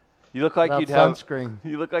Yeah. You look like without you'd have sunscreen.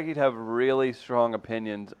 you look like you'd have really strong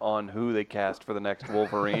opinions on who they cast for the next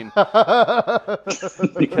Wolverine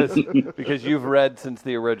because you've read since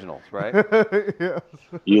the originals, right? Yeah.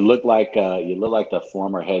 You look like the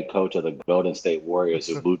former head coach of the Golden State Warriors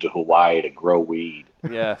who moved to Hawaii to grow weed.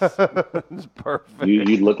 Yes. It's You perfect.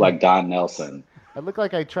 look like Don Nelson. I look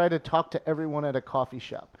like I try to talk to everyone at a coffee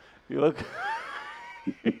shop. You look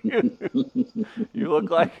you look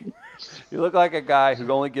like a guy who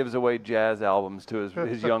only gives away jazz albums to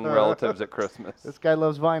his young relatives at Christmas. This guy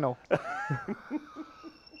loves vinyl.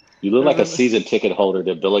 You look like a season ticket holder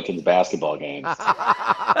to Billikens basketball games.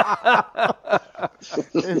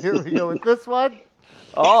 And here we go with this one.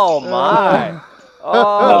 Oh my.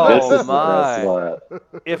 No, this Oh is my. what.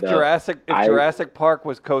 If No, Jurassic Park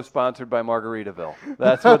was co-sponsored by Margaritaville,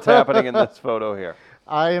 that's what's happening in this photo here.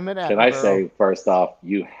 I am an Can I Attenborough. say first off,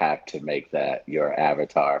 you have to make that your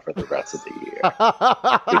avatar for the rest of the year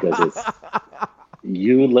because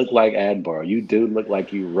you look like Attenborough. You do look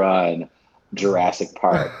like you run Jurassic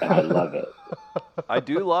Park, and I love it. I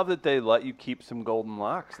do love that they let you keep some golden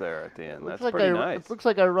locks there at the end. That's Looks like pretty It nice. looks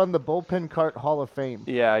like I run the bullpen cart Hall of Fame.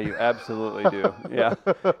 Yeah, you absolutely do. Yeah.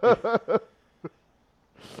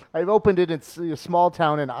 I've opened it in a small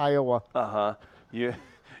town in Iowa. Uh-huh.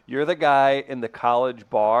 You're the guy in the college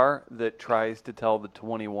bar that tries to tell the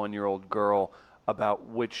 21-year-old girl about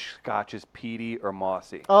which scotch is peaty or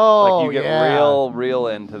mossy. Oh, like you get yeah. real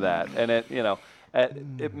into that. And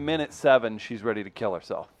at minute 7 she's ready to kill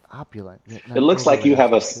herself. Opulent. yet It looks not like you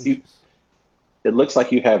have overly it looks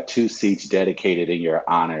like you have 2 seats dedicated in your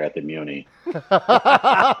honor at the Muni.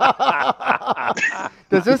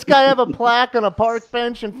 Does this guy have a plaque on a park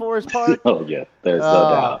bench in Forest Park? Oh yeah, there's no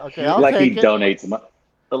doubt. Okay, I'll like take he it. donates.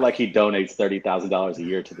 Like he donates $30,000 a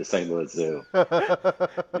year to the St. Louis Zoo.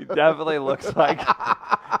 He definitely looks like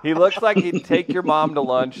he'd take your mom to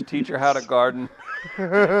lunch, teach her how to garden,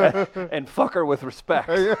 and fuck her with respect.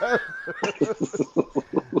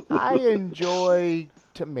 I enjoy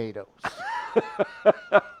tomatoes.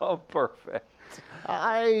 Oh, perfect.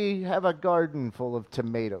 I have a garden full of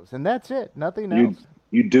tomatoes, and that's it. Nothing You else.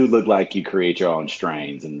 you do look like you create your own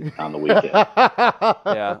strains on the weekend.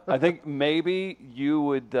 Yeah, I think maybe you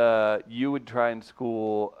would try and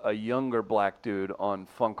school a younger black dude on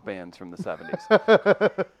funk bands from the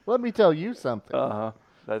 70s. Let me tell you something. Uh-huh.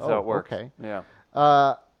 That's Oh, how it works. okay. Yeah.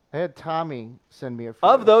 I had Tommy send me a few.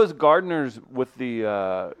 Of those gardeners with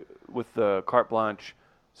the carte blanche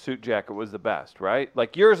suit jacket was the best, right?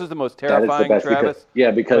 Like yours is the most That is the terrifying, best Travis.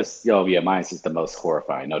 because mine's is the most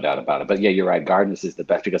horrifying, no doubt about it. But yeah, you're right. Gardner's is the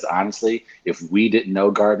best because honestly, if we didn't know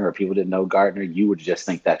Gardner or people didn't know Gardner, you would just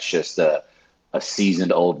think that's just a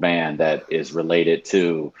seasoned old man that is related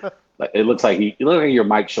to. Like it looks like you look like you're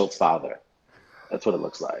Mike Schultz's father. That's what it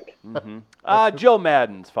looks like. Joe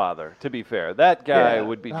Madden's father, to be fair. That guy Yeah.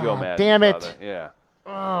 would be Joe Madden's damn it. father. Yeah.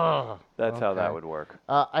 Ugh. That's how that Okay. would work.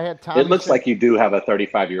 I had Tommy. It looks send- like you do have a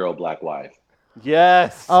 35-year-old black wife.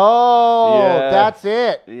 Yes. Oh, Yeah. that's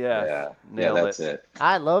it. Yes. Yeah, Nailed that's it.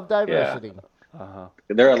 I love diversity. Uh-huh.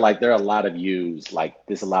 There are a lot of yous, like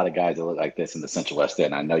there's a lot of guys that look like this in the Central West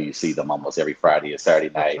End. I know you see them almost every Friday or Saturday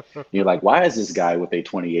night. You're like, why is this guy with a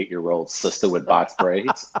 28-year-old sister with box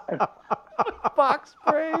braids? Box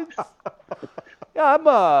braids. Yeah,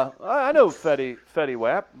 I know Fetty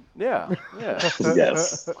Wap. Yeah.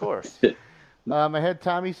 Yes. Of course. I had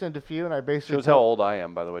Tommy send a few, and I basically Shows how old I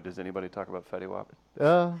am, by the way. Does anybody talk about Fetty Wap?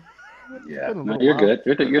 Yeah, been a no, little you're while.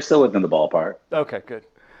 good. You're still within the ballpark. Okay, good.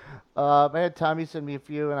 I had Tommy send me a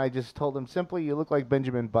few, and I just told him simply, "You look like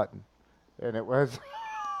Benjamin Button," and it was.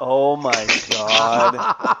 Oh my God.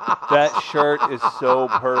 That shirt is so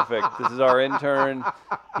perfect. This is our intern.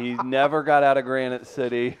 He never got out of Granite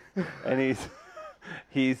City, and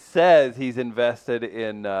he says he's invested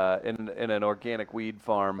in an organic weed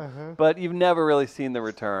farm, but you've never really seen the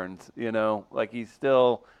returns, Like he's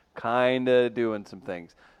still kind of doing some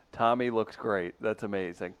things. Tommy looks great. That's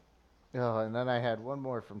amazing. Oh, and then I had one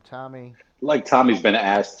more from Tommy. Like Tommy's been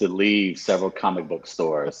asked to leave several comic book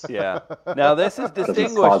stores. Yeah. Now this is Because he's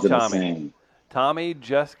distinguished causing a Tommy. scene. Tommy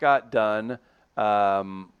just got done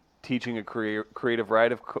teaching a creative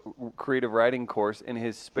writing course in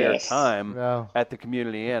his spare Yes. time No. at the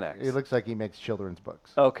community annex. It looks like he makes children's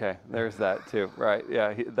books. Okay, there's that too. Right?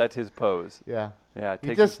 Yeah, that's his pose. Yeah. Yeah,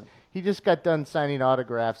 He take he just got done signing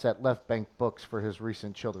autographs at Left Bank Books for his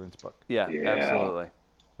recent children's book. yeah, Yeah. absolutely.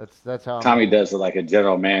 That's how Tommy does look like a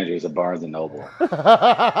general manager at Barnes and Noble.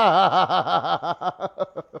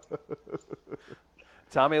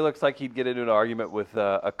 Tommy looks like he'd get into an argument with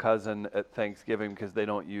a cousin at Thanksgiving because they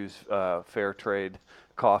don't use fair trade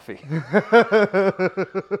coffee.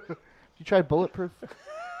 You tried Bulletproof?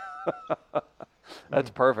 That's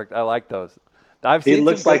perfect. I like those. I've He seen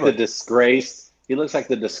looks some like good the ones. disgrace. He looks like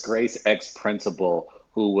the disgraced ex-principal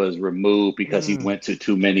who was removed because he went to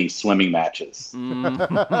too many swimming matches.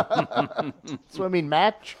 Swimming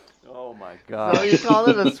match? Oh my So God. you call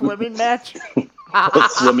it a swimming match?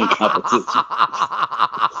 Swimming competition.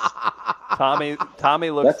 Tommy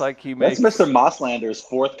looks like he makes. That's Mr. Mosslander's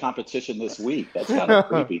 4th competition this week. That's kind of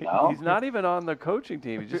creepy, no? He's not even on the coaching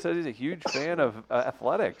team. He just says he's a huge fan of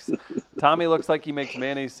athletics. Tommy looks like he makes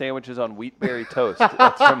mayonnaise sandwiches on wheatberry toast.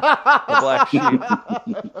 That's from the Black Sheep.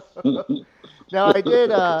 Now I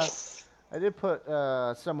did put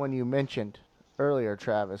someone you mentioned earlier,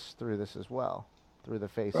 Travis, through this as well, through the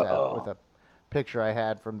face app with a picture I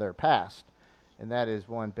had from their past, and that is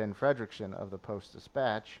one Ben Fredrickson of the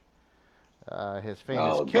Post-Dispatch. His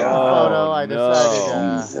famous Oh, kitten God. photo. I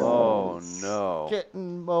decided Oh no!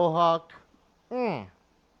 kitten mohawk.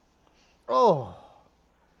 Oh,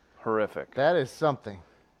 Horrific. that is something.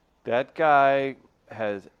 That guy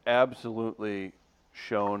has absolutely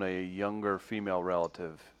shown a younger female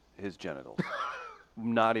relative his genitals.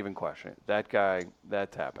 Not even questioning it. That guy,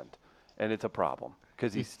 that's happened, and it's a problem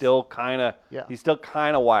because he's still kind of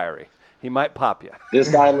wiry. He might pop you. This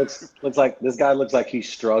guy looks like he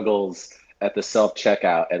struggles at the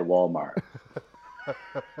self-checkout at Walmart.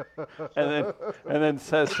 and then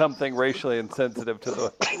says something racially insensitive to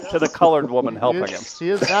the colored woman helping him. He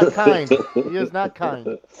is not kind. He is not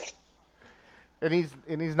kind. And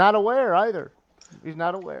he's not aware either. He's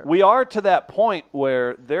not aware. We are to that point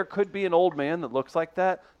where there could be an old man that looks like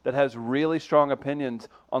that has really strong opinions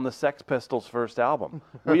on the Sex Pistols' first album.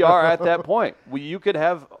 We are at that point. You could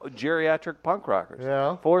have geriatric punk rockers.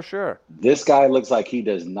 Yeah. For sure. This guy looks like he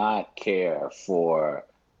does not care for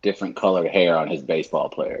different colored hair on his baseball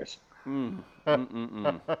players.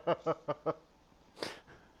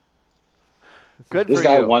 Good This for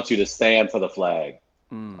guy you. wants you to stand for the flag.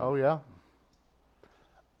 Oh yeah.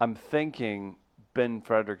 I'm thinking Ben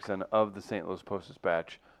Fredrickson of the St. Louis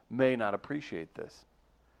Post-Dispatch may not appreciate this.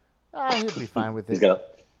 He'll be fine with He's it. got,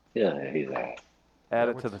 he's a. Add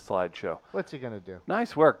it to the slideshow. What's he gonna do?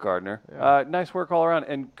 Nice work, Gardner. Yeah. Nice work all around.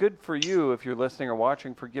 And good for you, if you're listening or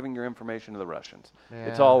watching, for giving your information to the Russians.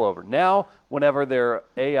 It's Yeah. all over. Now, whenever their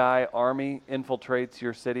AI army infiltrates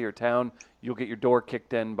your city or town, you'll get your door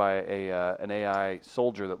kicked in by an AI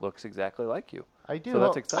soldier that looks exactly like you. I do. So that's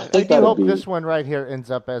hope, exciting. I think I do that'd hope be- this one right here ends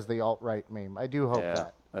up as the alt-right meme. I do hope Yeah,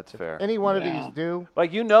 that. that's fair. Any one of Yeah. these do.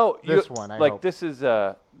 Like This one, I like hope. this is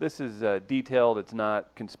detailed. It's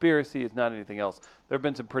not conspiracy. It's not anything else. There have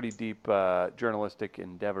been some pretty deep journalistic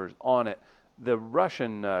endeavors on it. The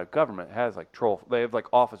Russian government has like troll. They have like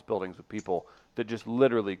office buildings with people that just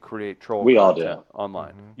literally create troll We all content do.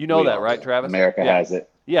 online. You know We that, all right, do. Travis? America Yeah. has it.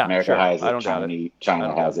 Yeah, America sure. has it. I don't doubt it.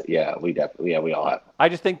 China has it. Yeah, we definitely. Yeah, we all have. I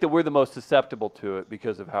just think that we're the most susceptible to it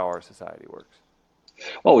because of how our society works.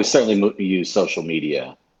 Well, we certainly use social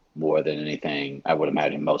media more than anything. I would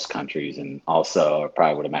imagine most countries, and also I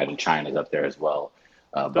probably would imagine China's up there as well.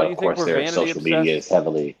 But you of think course, we're their vanity social media obsessed? is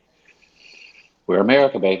heavily. We're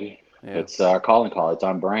America, baby. Yeah. It's our calling call. It's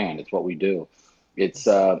on brand. It's what we do. It's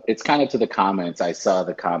kind of to the comments. I saw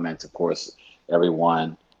the comments. Of course,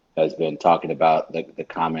 everyone has been talking about the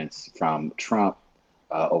comments from Trump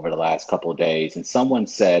over the last couple of days, and someone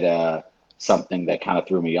said something that kind of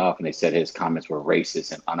threw me off, and they said his comments were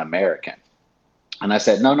racist and un-American. And I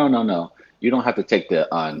said, no. You don't have to take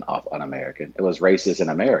the off un-American. It was racist and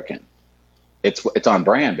American. It's on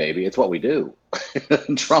brand, baby. It's what we do.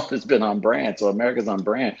 Trump has been on brand, so America's on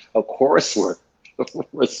brand. Of course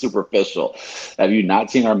we're superficial. Have you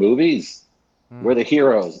not seen our movies? We're the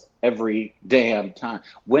heroes every damn time.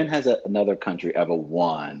 When has another country ever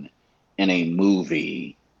won in a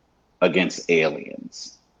movie against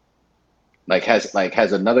aliens?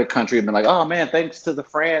 Has another country been like, oh man, thanks to the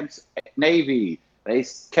France Navy, they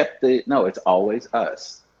kept no, it's always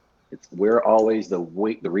us. We're always the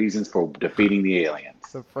reasons for defeating the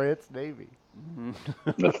aliens. The France Navy.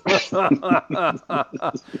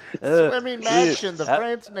 Uh, Swimming match in the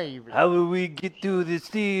France Navy. How will we get to the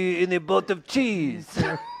sea in a boat of cheese?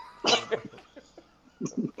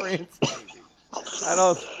 France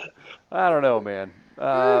Navy. I don't know, man.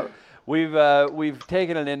 We've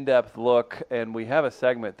taken an in-depth look, and we have a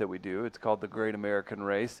segment that we do. It's called the Great American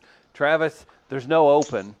Race. Travis, there's no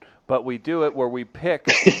open, but we do it where we pick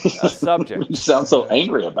a subject. You sound so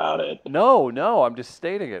angry about it. No, I'm just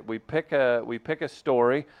stating it. We pick a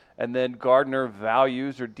story, and then Gardner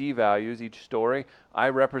values or devalues each story. I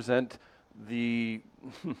represent the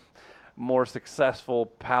more successful,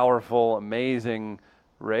 powerful, amazing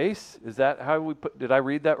race. Is that how we put? Did I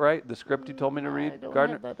read that right? The script you told me to read,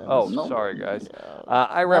 Gardner? Oh, No. sorry, guys. Yeah. I Not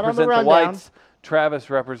on the represent the rundown. whites. Travis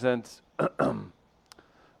represents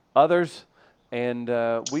others, and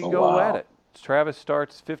we go wow. at it. Travis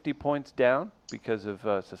starts 50 points down because of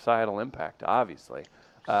societal impact, obviously.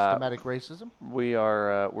 Systematic racism.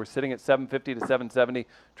 We're sitting at 750 to 770.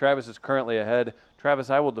 Travis is currently ahead.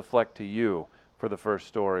 Travis, I will deflect to you for the first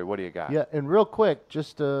story. What do you got? Yeah, and real quick,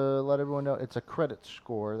 just to let everyone know, it's a credit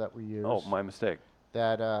score that we use. Oh, my mistake.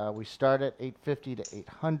 That we start at 850 to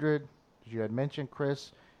 800, as you had mentioned,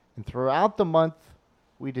 Chris. And throughout the month,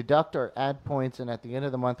 we deduct our ad points, and at the end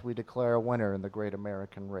of the month, we declare a winner in the Great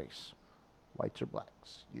American Race. Whites or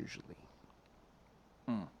blacks, usually.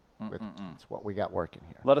 That's what we got working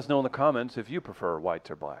here. Let us know in the comments if you prefer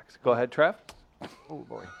whites or blacks. Go ahead, Trev. Oh,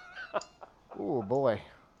 boy. Oh, boy.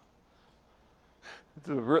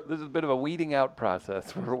 This is a bit of a weeding out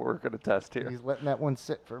process we're going to test here. He's letting that one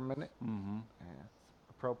sit for a minute. Mm-hmm. Yeah,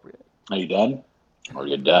 appropriate. Are you done? Are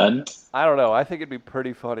you done? I don't know. I think it'd be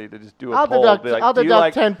pretty funny to just do a I'll poll. deduct, Be like, I'll do you deduct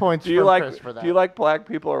like, 10 points do you from like, Chris for that. Do you like black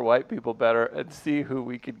people or white people better, and see who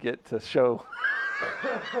we could get to show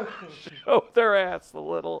show their ass a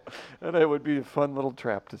little, and it would be a fun little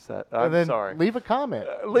trap to set. I'm and then sorry. leave a comment.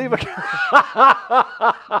 Leave a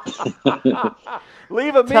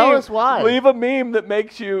leave a meme. Tell us why. Leave a meme that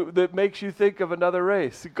makes you think of another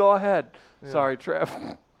race. Go ahead. Yeah. Sorry, Trev.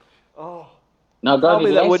 Oh, Now, Tell Gardner, me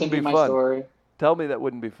did that I wouldn't send you be my fun. story? tell me that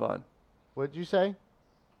wouldn't be fun. What'd you say?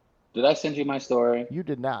 Did I send you my story? You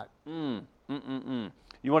did not. You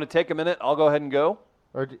want to take a minute? I'll go ahead and go.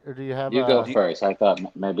 Or do you have? You go first. I thought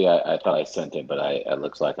maybe I thought I sent it, but it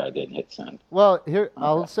looks like I didn't hit send. Well, here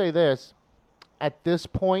I'll say this: at this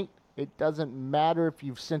point, it doesn't matter if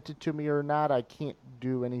you've sent it to me or not. I can't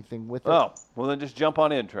do anything with it. Oh, well then just jump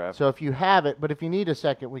on in, Trev. So if you have it, but if you need a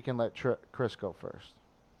second, we can let Chris go first.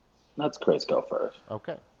 Let's Chris go first.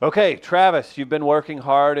 Okay. Okay, Travis, you've been working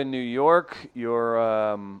hard in New York.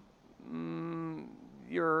 Your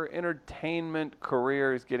entertainment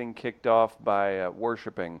career is getting kicked off by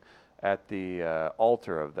worshiping at the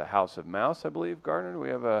altar of the House of Mouse, I believe, Gardner. Do we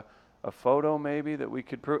have a photo maybe that we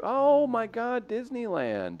could prove? Oh, my God,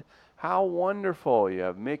 Disneyland. How wonderful. You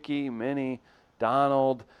have Mickey, Minnie,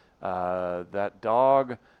 Donald, that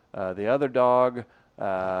dog, the other dog.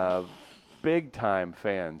 Big-time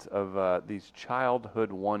fans of these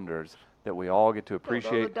childhood wonders that we all get to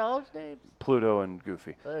appreciate. The dogs' names? Pluto and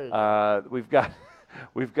Goofy. There you go.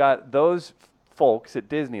 We've got those folks at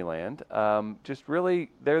Disneyland. Just really,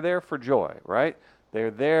 they're there for joy, right? They're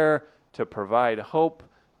there to provide hope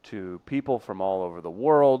to people from all over the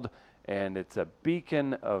world, and it's a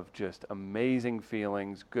beacon of just amazing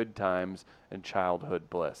feelings, good times, and childhood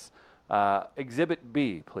bliss. Exhibit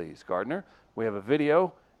B, please, Gardner. We have a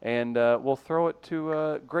video, and we'll throw it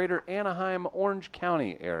to Greater Anaheim, Orange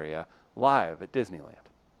County area, live at Disneyland.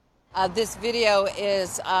 This video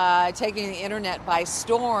is taking the internet by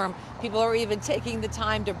storm. People are even taking the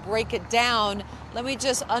time to break it down. Let me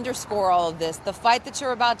just underscore all of this. The fight that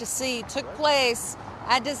you're about to see took place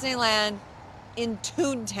at Disneyland in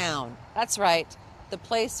Toontown. That's right, the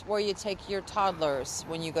place where you take your toddlers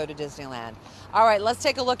when you go to Disneyland. All right, let's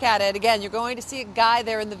take a look at it. Again, you're going to see a guy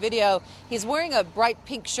there in the video. He's wearing a bright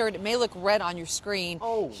pink shirt. It may look red on your screen.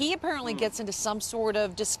 Oh. He apparently gets into some sort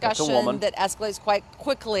of woman. discussion that escalates quite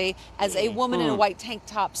quickly as a woman in a white tank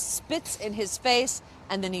top spits in his face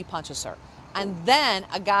and then he punches her. And then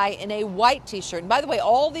a guy in a white t-shirt. And by the way,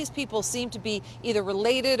 all these people seem to be either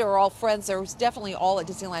related or all friends. They're definitely all at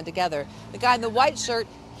Disneyland together. The guy in the white shirt,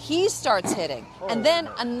 he starts hitting. And then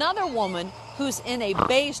another woman who's in a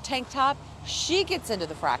beige tank top, she gets into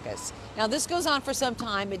the fracas. Now this goes on for some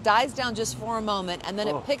time. It dies down just for a moment, and then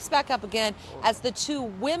it picks back up again as the two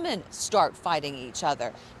women start fighting each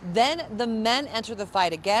other. Then the men enter the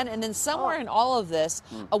fight again, and then somewhere in all of this,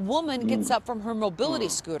 a woman gets up from her mobility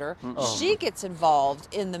scooter. She gets involved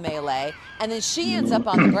in the melee, and then she ends up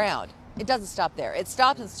on the ground. It doesn't stop there. It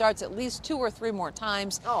stops and starts at least 2 or 3 more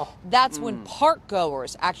times. That's when park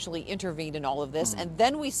goers actually intervened in all of this. And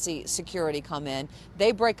then we see security come in.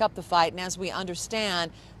 They break up the fight. And as we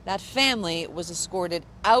understand, that family was escorted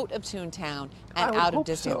out of Toontown and out of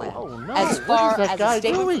Disneyland. Oh, no. As What far is that as guy a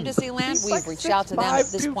statement doing? from Disneyland, He's we've like reached out to them. At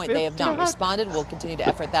 6'5", this point, they have not 250. responded. We'll continue to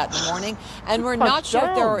effort that in the morning. And we're Punch not sure if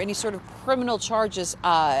there down. are any sort of criminal charges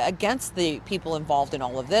against the people involved in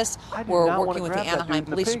all of this. I do We're not wanna working with the grab that dude Anaheim in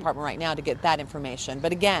the Police pink. Department right now to get that information.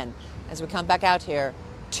 But again, as we come back out here,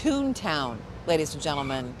 Toontown, ladies and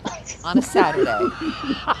gentlemen, on a Saturday,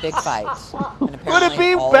 big fight. And Would it apparently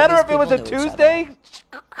be all of better these if it was a people knew each other. Tuesday,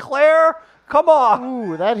 Claire? Come on.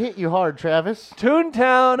 Ooh, that hit you hard, Travis.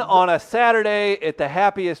 Toontown on a Saturday at the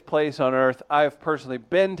happiest place on earth. I've personally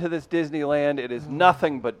been to this Disneyland. It is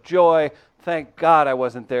nothing but joy. Thank God I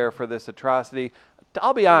wasn't there for this atrocity.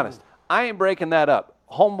 I'll be honest, I ain't breaking that up.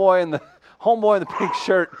 Homeboy in the pink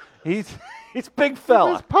shirt, he's big He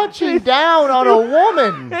fella. was punching down on a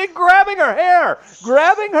woman. And grabbing her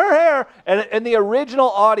hair. And in the original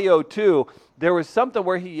audio too, there was something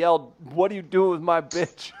where he yelled, "What are you doing with my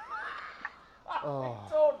bitch?"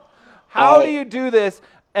 How do you do this?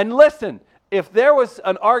 And listen, if there was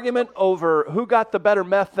an argument over who got the better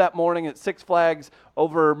meth that morning at Six Flags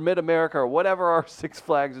over Mid-America or whatever our Six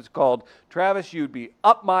Flags is called, Travis, you'd be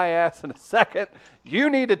up my ass in a second. You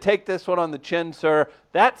need to take this one on the chin, sir.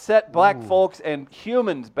 That set black folks and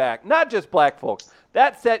humans back. Not just black folks.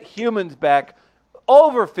 That set humans back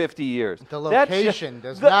over 50 years. The That's location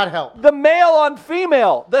does not help. The male on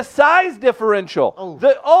female, the size differential. Oh.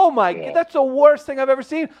 God, that's the worst thing I've ever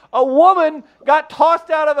seen. A woman got tossed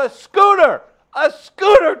out of a scooter. A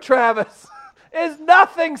scooter, Travis, is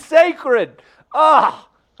nothing sacred.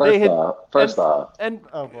 First off, and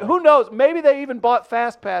Oh, boy. who knows? Maybe they even bought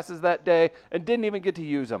fast passes that day and didn't even get to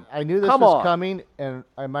use them. I knew this was coming, and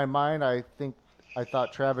in my mind, I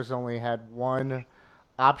thought Travis only had one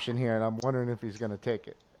option here, and I'm wondering if he's going to take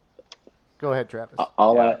it. Go ahead, Travis.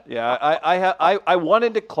 I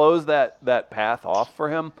wanted to close that path off for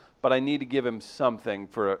him, but I need to give him something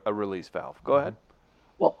for a release valve. Go ahead.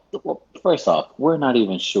 Well, first off, we're not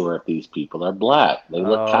even sure if these people are black. They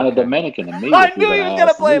look kind of okay. Dominican to me. I if knew you're you gonna was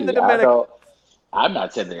gonna ask blame me. the Dominican. I'm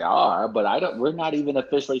not saying they are, but I don't. We're not even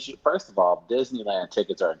officially sure. First of all, Disneyland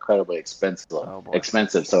tickets are incredibly expensive. Oh, boy.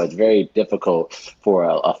 So it's very difficult for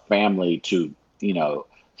a family to,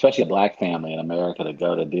 especially a black family in America, to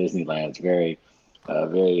go to Disneyland. It's very,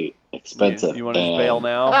 very expensive. You want us to bail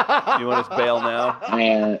now? You want us to bail now?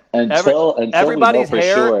 And until Everybody's we know for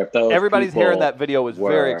hair. sure if those Everybody's hair in people that video was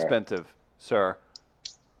very were- expensive, sir.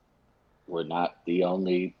 We're not the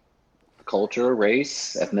only culture,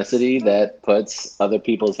 race, ethnicity that puts other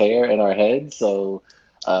people's hair in our heads. So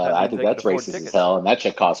That I means think they that's can afford racist tickets. as hell, and that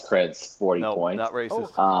should cost Creds 40 No, points. not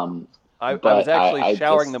racist. I but was actually I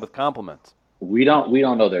showering just- them with compliments. We don't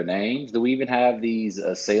know their names. Do we even have these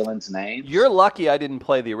assailants' names? You're lucky I didn't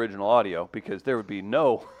play the original audio because there would be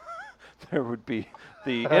there would be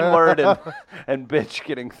the N-word and bitch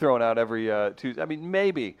getting thrown out every Tuesday. I mean,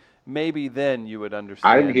 maybe then you would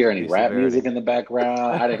understand. I didn't hear any the rap severity. music in the background.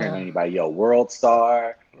 I didn't hear anybody yell "World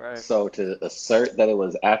Star." Right. So to assert that it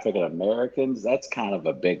was African Americans, that's kind of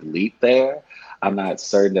a big leap there. I'm not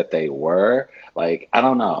certain that they were. Like, I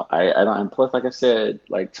don't know. I don't. And plus, like I said,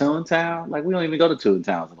 like Toontown, like we don't even go to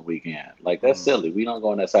Toontowns on the weekend. Like that's silly. We don't go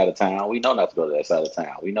on that side of town. We know not to go to that side of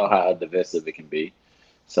town. We know how divisive it can be.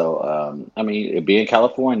 So, I mean, it being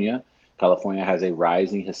California has a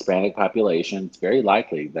rising Hispanic population. It's very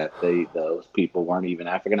likely that those people weren't even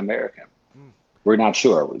African American. We're not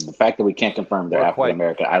sure. The fact that we can't confirm they're We're African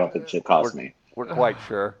American, I don't think should cost me. We're quite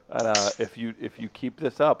sure. And, if you keep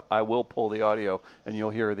this up, I will pull the audio and you'll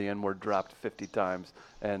hear the N-word dropped 50 times.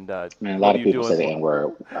 And Man, a lot of people say the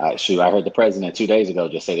N-word. Shoot, I heard the president 2 days ago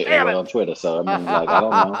just say the N-word on Twitter. So I mean, like, I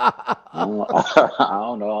don't know. I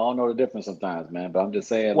don't know the difference sometimes, man. But I'm just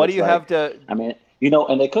saying. What do you have to? I mean,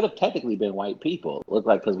 and they could have technically been white people. Look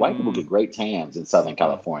like because white people get great tans in Southern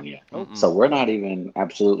California. So we're not even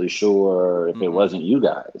absolutely sure if it wasn't you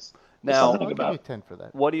guys. Now, Something I'll about. give you 10 for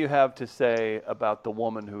that. what do you have to say about the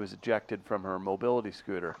woman who was ejected from her mobility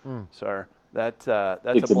scooter, sir? That's It's a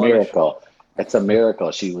a blemish. miracle. It's a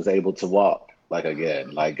miracle she was able to walk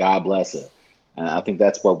again. Like, God bless her. And I think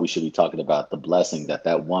that's what we should be talking about, the blessing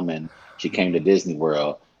that woman, she came to Disney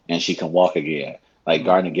World and she can walk again. Like,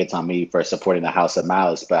 Gardner gets on me for supporting the House of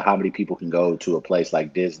Mouse, but how many people can go to a place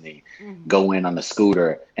like Disney, go in on the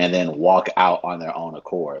scooter, and then walk out on their own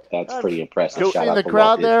accord? That's pretty impressive. You've Shout seen out the to crowd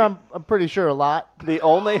Walt there. Disney. I'm pretty sure a lot. The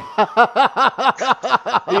only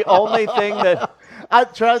thing that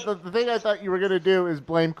The thing I thought you were going to do is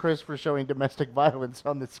blame Chris for showing domestic violence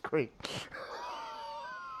on the screen.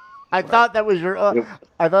 I thought that was your. I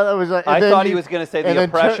thought that was. I thought he was going to say the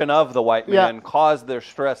oppression of the white man caused their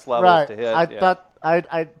stress levels right. to hit. I thought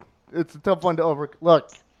I. It's a tough one to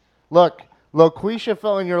overlook. Look, Loquisha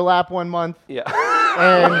fell in your lap one month, Yeah.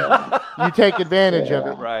 and you take advantage of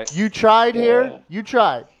it. Right. You tried here. You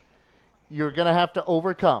tried. You're gonna have to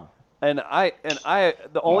overcome. And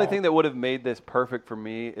the only thing that would have made this perfect for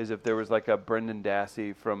me is if there was like a Brendan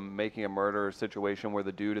Dassey from Making a Murderer situation where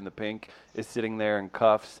the dude in the pink is sitting there in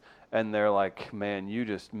cuffs and they're like, man, you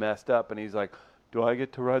just messed up. And he's like, do I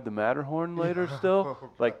get to ride the Matterhorn later still?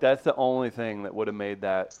 Like, that's the only thing that would have made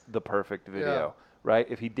that the perfect video, right?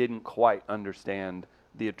 If he didn't quite understand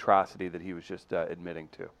the atrocity that he was just admitting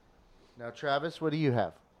to. Now, Travis, what do you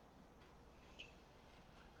have?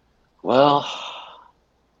 Well,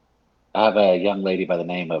 I have a young lady by the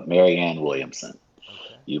name of Marianne Williamson.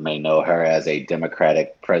 Okay. You may know her as a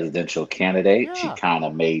Democratic presidential candidate. Yeah. She kind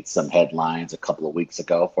of made some headlines a couple of weeks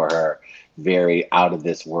ago for her very out of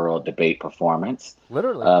this world debate performance.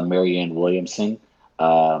 Literally. Marianne Williamson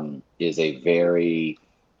is a very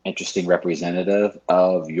interesting representative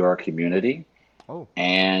of your community. Oh.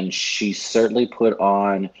 And she certainly put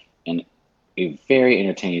on a very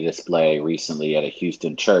entertaining display recently at a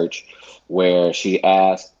Houston church where she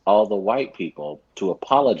asked all the white people to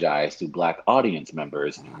apologize to black audience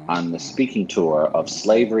members on the speaking tour of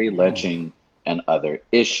slavery, lynching, and other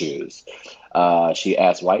issues. She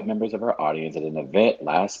asked white members of her audience at an event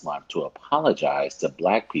last month to apologize to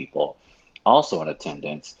black people also in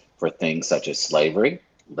attendance for things such as slavery,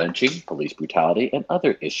 lynching, police brutality, and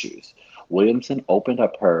other issues. Williamson opened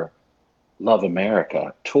up her Love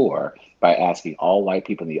America tour by asking all white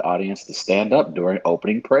people in the audience to stand up during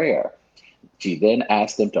opening prayer. She then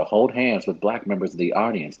asked them to hold hands with black members of the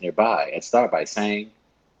audience nearby and start by saying,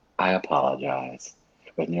 I apologize.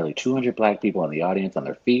 With nearly 200 black people in the audience on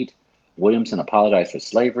their feet, Williamson apologized for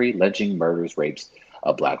slavery, lynching, murders, rapes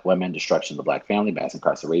of black women, destruction of the black family, mass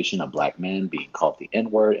incarceration of black men, being called the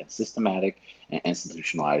N-word, and systematic and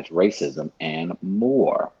institutionalized racism, and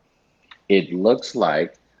more. It looks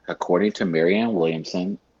like, according to Marianne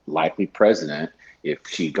Williamson, likely president, if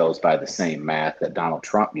she goes by the same math that Donald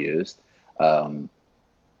Trump used,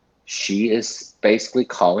 she is basically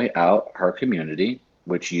calling out her community,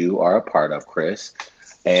 which you are a part of, Chris,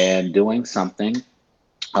 and doing something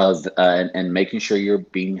and making sure you're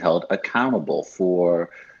being held accountable for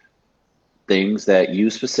things that you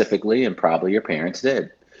specifically and probably your parents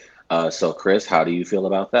did. So, Chris, how do you feel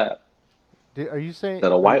about that? Are you saying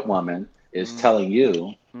that a white woman is telling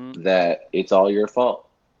you that it's all your fault?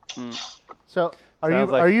 So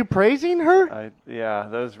Sounds are you praising her? Yeah,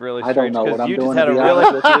 that was really I strange. don't know what I'm you doing, just had to a be really,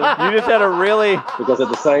 honest with you. you just had a really, Because at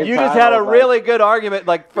the same you time, just had I a was really good argument,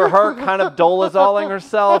 like for her kind of dolazoling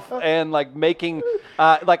herself and like making,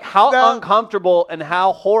 like how No. uncomfortable and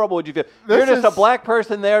how horrible would you feel? This You're just a is- black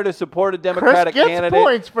person there to support a Democratic gets candidate.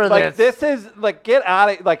 points for like, this. This is like get out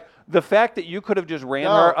of like. The fact that you could have just ran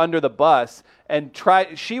her under the bus and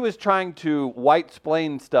she was trying to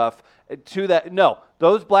white-splain stuff to that. No,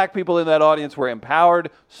 those black people in that audience were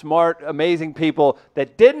empowered, smart, amazing people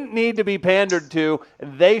that didn't need to be pandered to.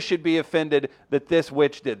 And they should be offended that this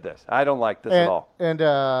witch did this. I don't like this at all. And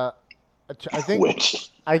I think Which,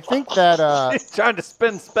 I think that He's trying to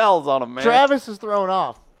spin spells on him, man. Travis is thrown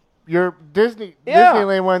off. Your Yeah.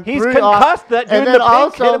 Disneyland went He's through concussed. That dude and in then the pink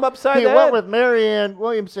also hit him upside he the went head. with Marianne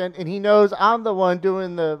Williamson, and he knows I'm the one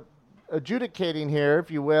doing the adjudicating here,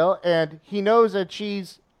 if you will, and he knows that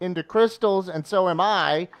she's into crystals, and so am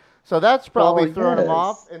I. So that's probably Well, thrown him yes.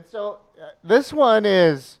 off. And so this one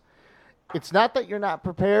is. It's not that you're not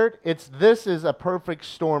prepared. This is a perfect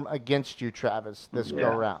storm against you, Travis. This go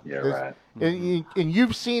around. you're This- right. and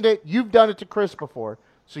you've seen it. You've done it to Chris before,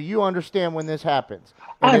 so you understand when this happens. And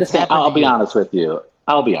I it's understand. happened I'll to be you. honest with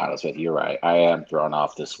you. You're right. I am thrown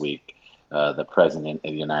off this week. The president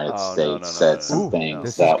of the United States said some things this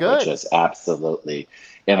is that were good. just absolutely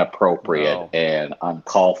inappropriate No. and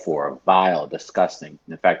uncalled for, vile, disgusting.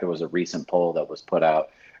 In fact, there was a recent poll that was put out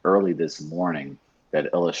early this morning that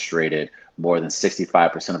illustrated more than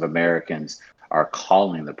 65% of Americans are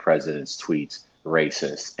calling the president's tweets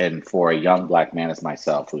racist. And for a young black man as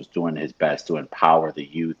myself, who's doing his best to empower the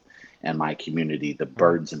youth and my community, the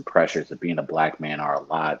burdens and pressures of being a black man are a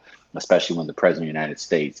lot, especially when the president of the United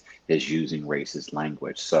States is using racist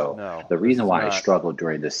language. So No, the reason this is why I not. struggled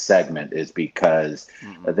during this segment is because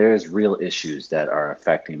there's real issues that are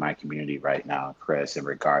affecting my community right now, Chris, in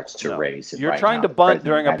regards to No. race. And You're right trying now, to the bunt president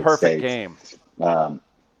during of a the perfect United States, game.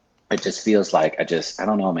 it just feels like I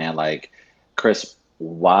don't know, man. Like, Chris,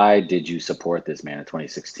 why did you support this man in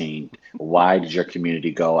 2016? Why did your community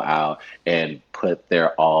go out and put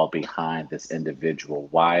their all behind this individual?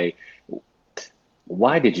 Why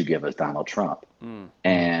why did you give us Donald Trump?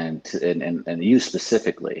 And you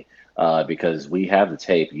specifically, because we have the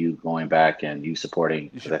tape, you going back and you supporting.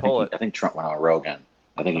 You should pull it. I think Trump went on Rogan.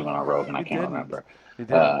 I think he went on Rogan. I can't remember. He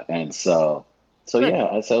didn't. And so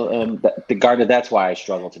the Gardner. That's why I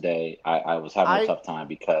struggled today. I was having a tough time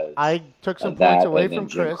because I took some of that points away and then from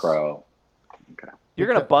Jim Chris. Crow. Okay. You're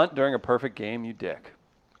going to bunt during a perfect game, you dick.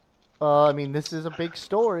 I mean, this is a big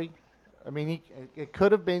story. I mean, it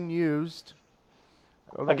could have been used.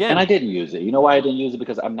 Again. And I didn't use it. You know why I didn't use it?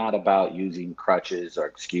 Because I'm not about using crutches or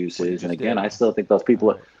excuses. And again, I still think those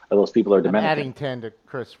people are Dominican. I'm adding 10 to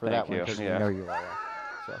Chris for that Thank you. one because Yeah. we know you are.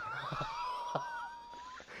 So.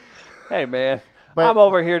 Hey, man. But I'm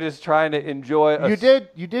over here just trying to enjoy. You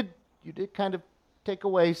did kind of take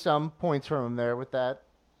away some points from him there with that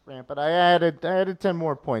rant, but I added 10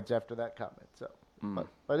 more points after that comment. So,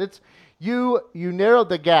 but it's you narrowed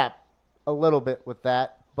the gap a little bit with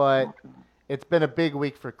that, but it's been a big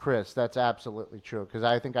week for Chris. That's absolutely true because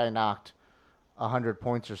I think I knocked 100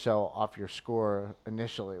 points or so off your score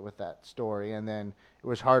initially with that story, and then it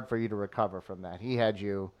was hard for you to recover from that. He had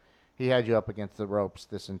you up against the ropes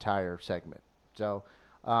this entire segment. So,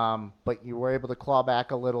 but you were able to claw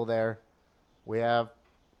back a little there. We have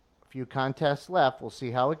a few contests left. We'll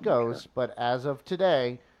see how it goes. Okay. But as of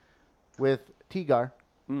today, with Tigar,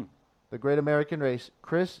 the Great American Race,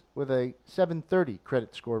 Chris with a 730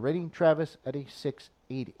 credit score rating, Travis at a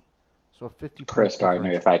 680. So 50. Chris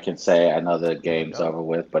Gardner, if I can say, I know the game's over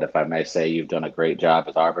with, but if I may say, you've done a great job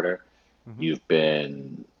as arbiter. You've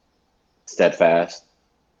been steadfast.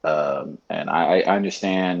 And I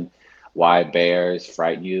understand why bears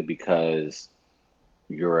frighten you because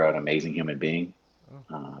you're an amazing human being.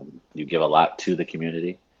 You give a lot to the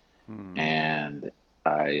community. And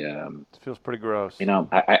it feels pretty gross. You know,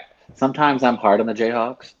 I sometimes I'm hard on the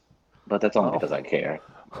Jayhawks, but that's only because I care.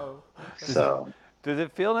 So does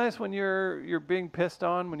it feel nice when you're being pissed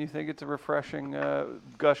on, when you think it's a refreshing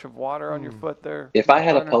gush of water on your foot there? If I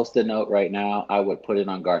had a Post-it note right now, I would put it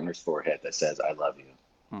on Gardner's forehead that says, I love you.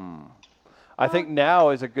 I think now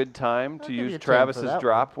is a good time to use Travis's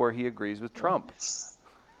drop where he agrees with Trump.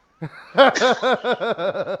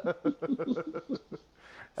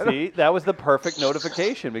 See, that was the perfect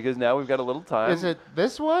notification because now we've got a little time. Is it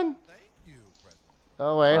this one?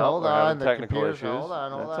 Oh, wait, hold on. The technical issues. Hold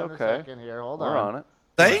on a second here. Hold on. We're on it.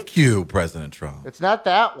 Thank you, President Trump. It's not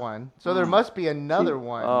that one. So there must be another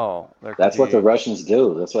one. Oh, that's what the Russians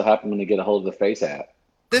do. That's what happened when they get a hold of the Face app.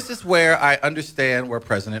 This is where I understand where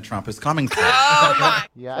President Trump is coming from.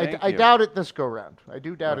 Yeah, I doubt it this go round. I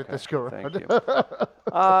do doubt it this go round. Thank you.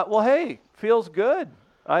 Well, hey, feels good.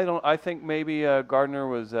 I think maybe Gardner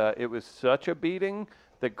was. It was such a beating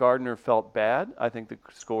that Gardner felt bad. I think the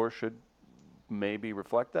score should maybe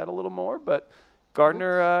reflect that a little more. But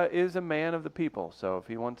Gardner is a man of the people, so if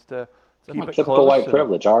he wants to keep it typical close, white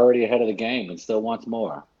privilege, already ahead of the game, and still wants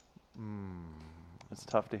more. It's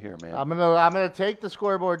tough to hear, man. I'm gonna take the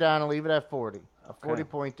scoreboard down and leave it at 40. A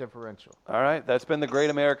 40-point differential. All right, that's been the Great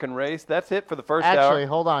American Race. That's it for the first hour. Actually,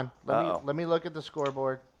 hold on. Let me look at the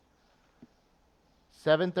scoreboard.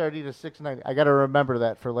 730 to 690. I got to remember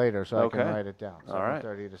that for later so I can write it down.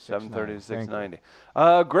 730 to 690. 730 to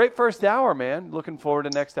 690. Great first hour, man. Looking forward to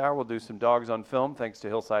next hour. We'll do some dogs on film thanks to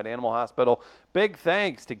Hillside Animal Hospital. Big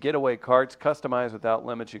thanks to Getaway Carts, customized without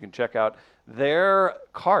limits. You can check out their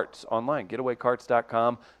carts online,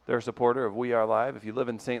 getawaycarts.com. They're a supporter of We Are Live. If you live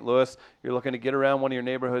in St. Louis, you're looking to get around one of your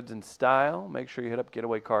neighborhoods in style, make sure you hit up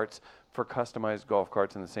Getaway Carts for customized golf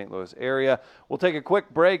carts in the St. Louis area. We'll take a quick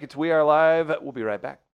break. It's We Are Live. We'll be right back.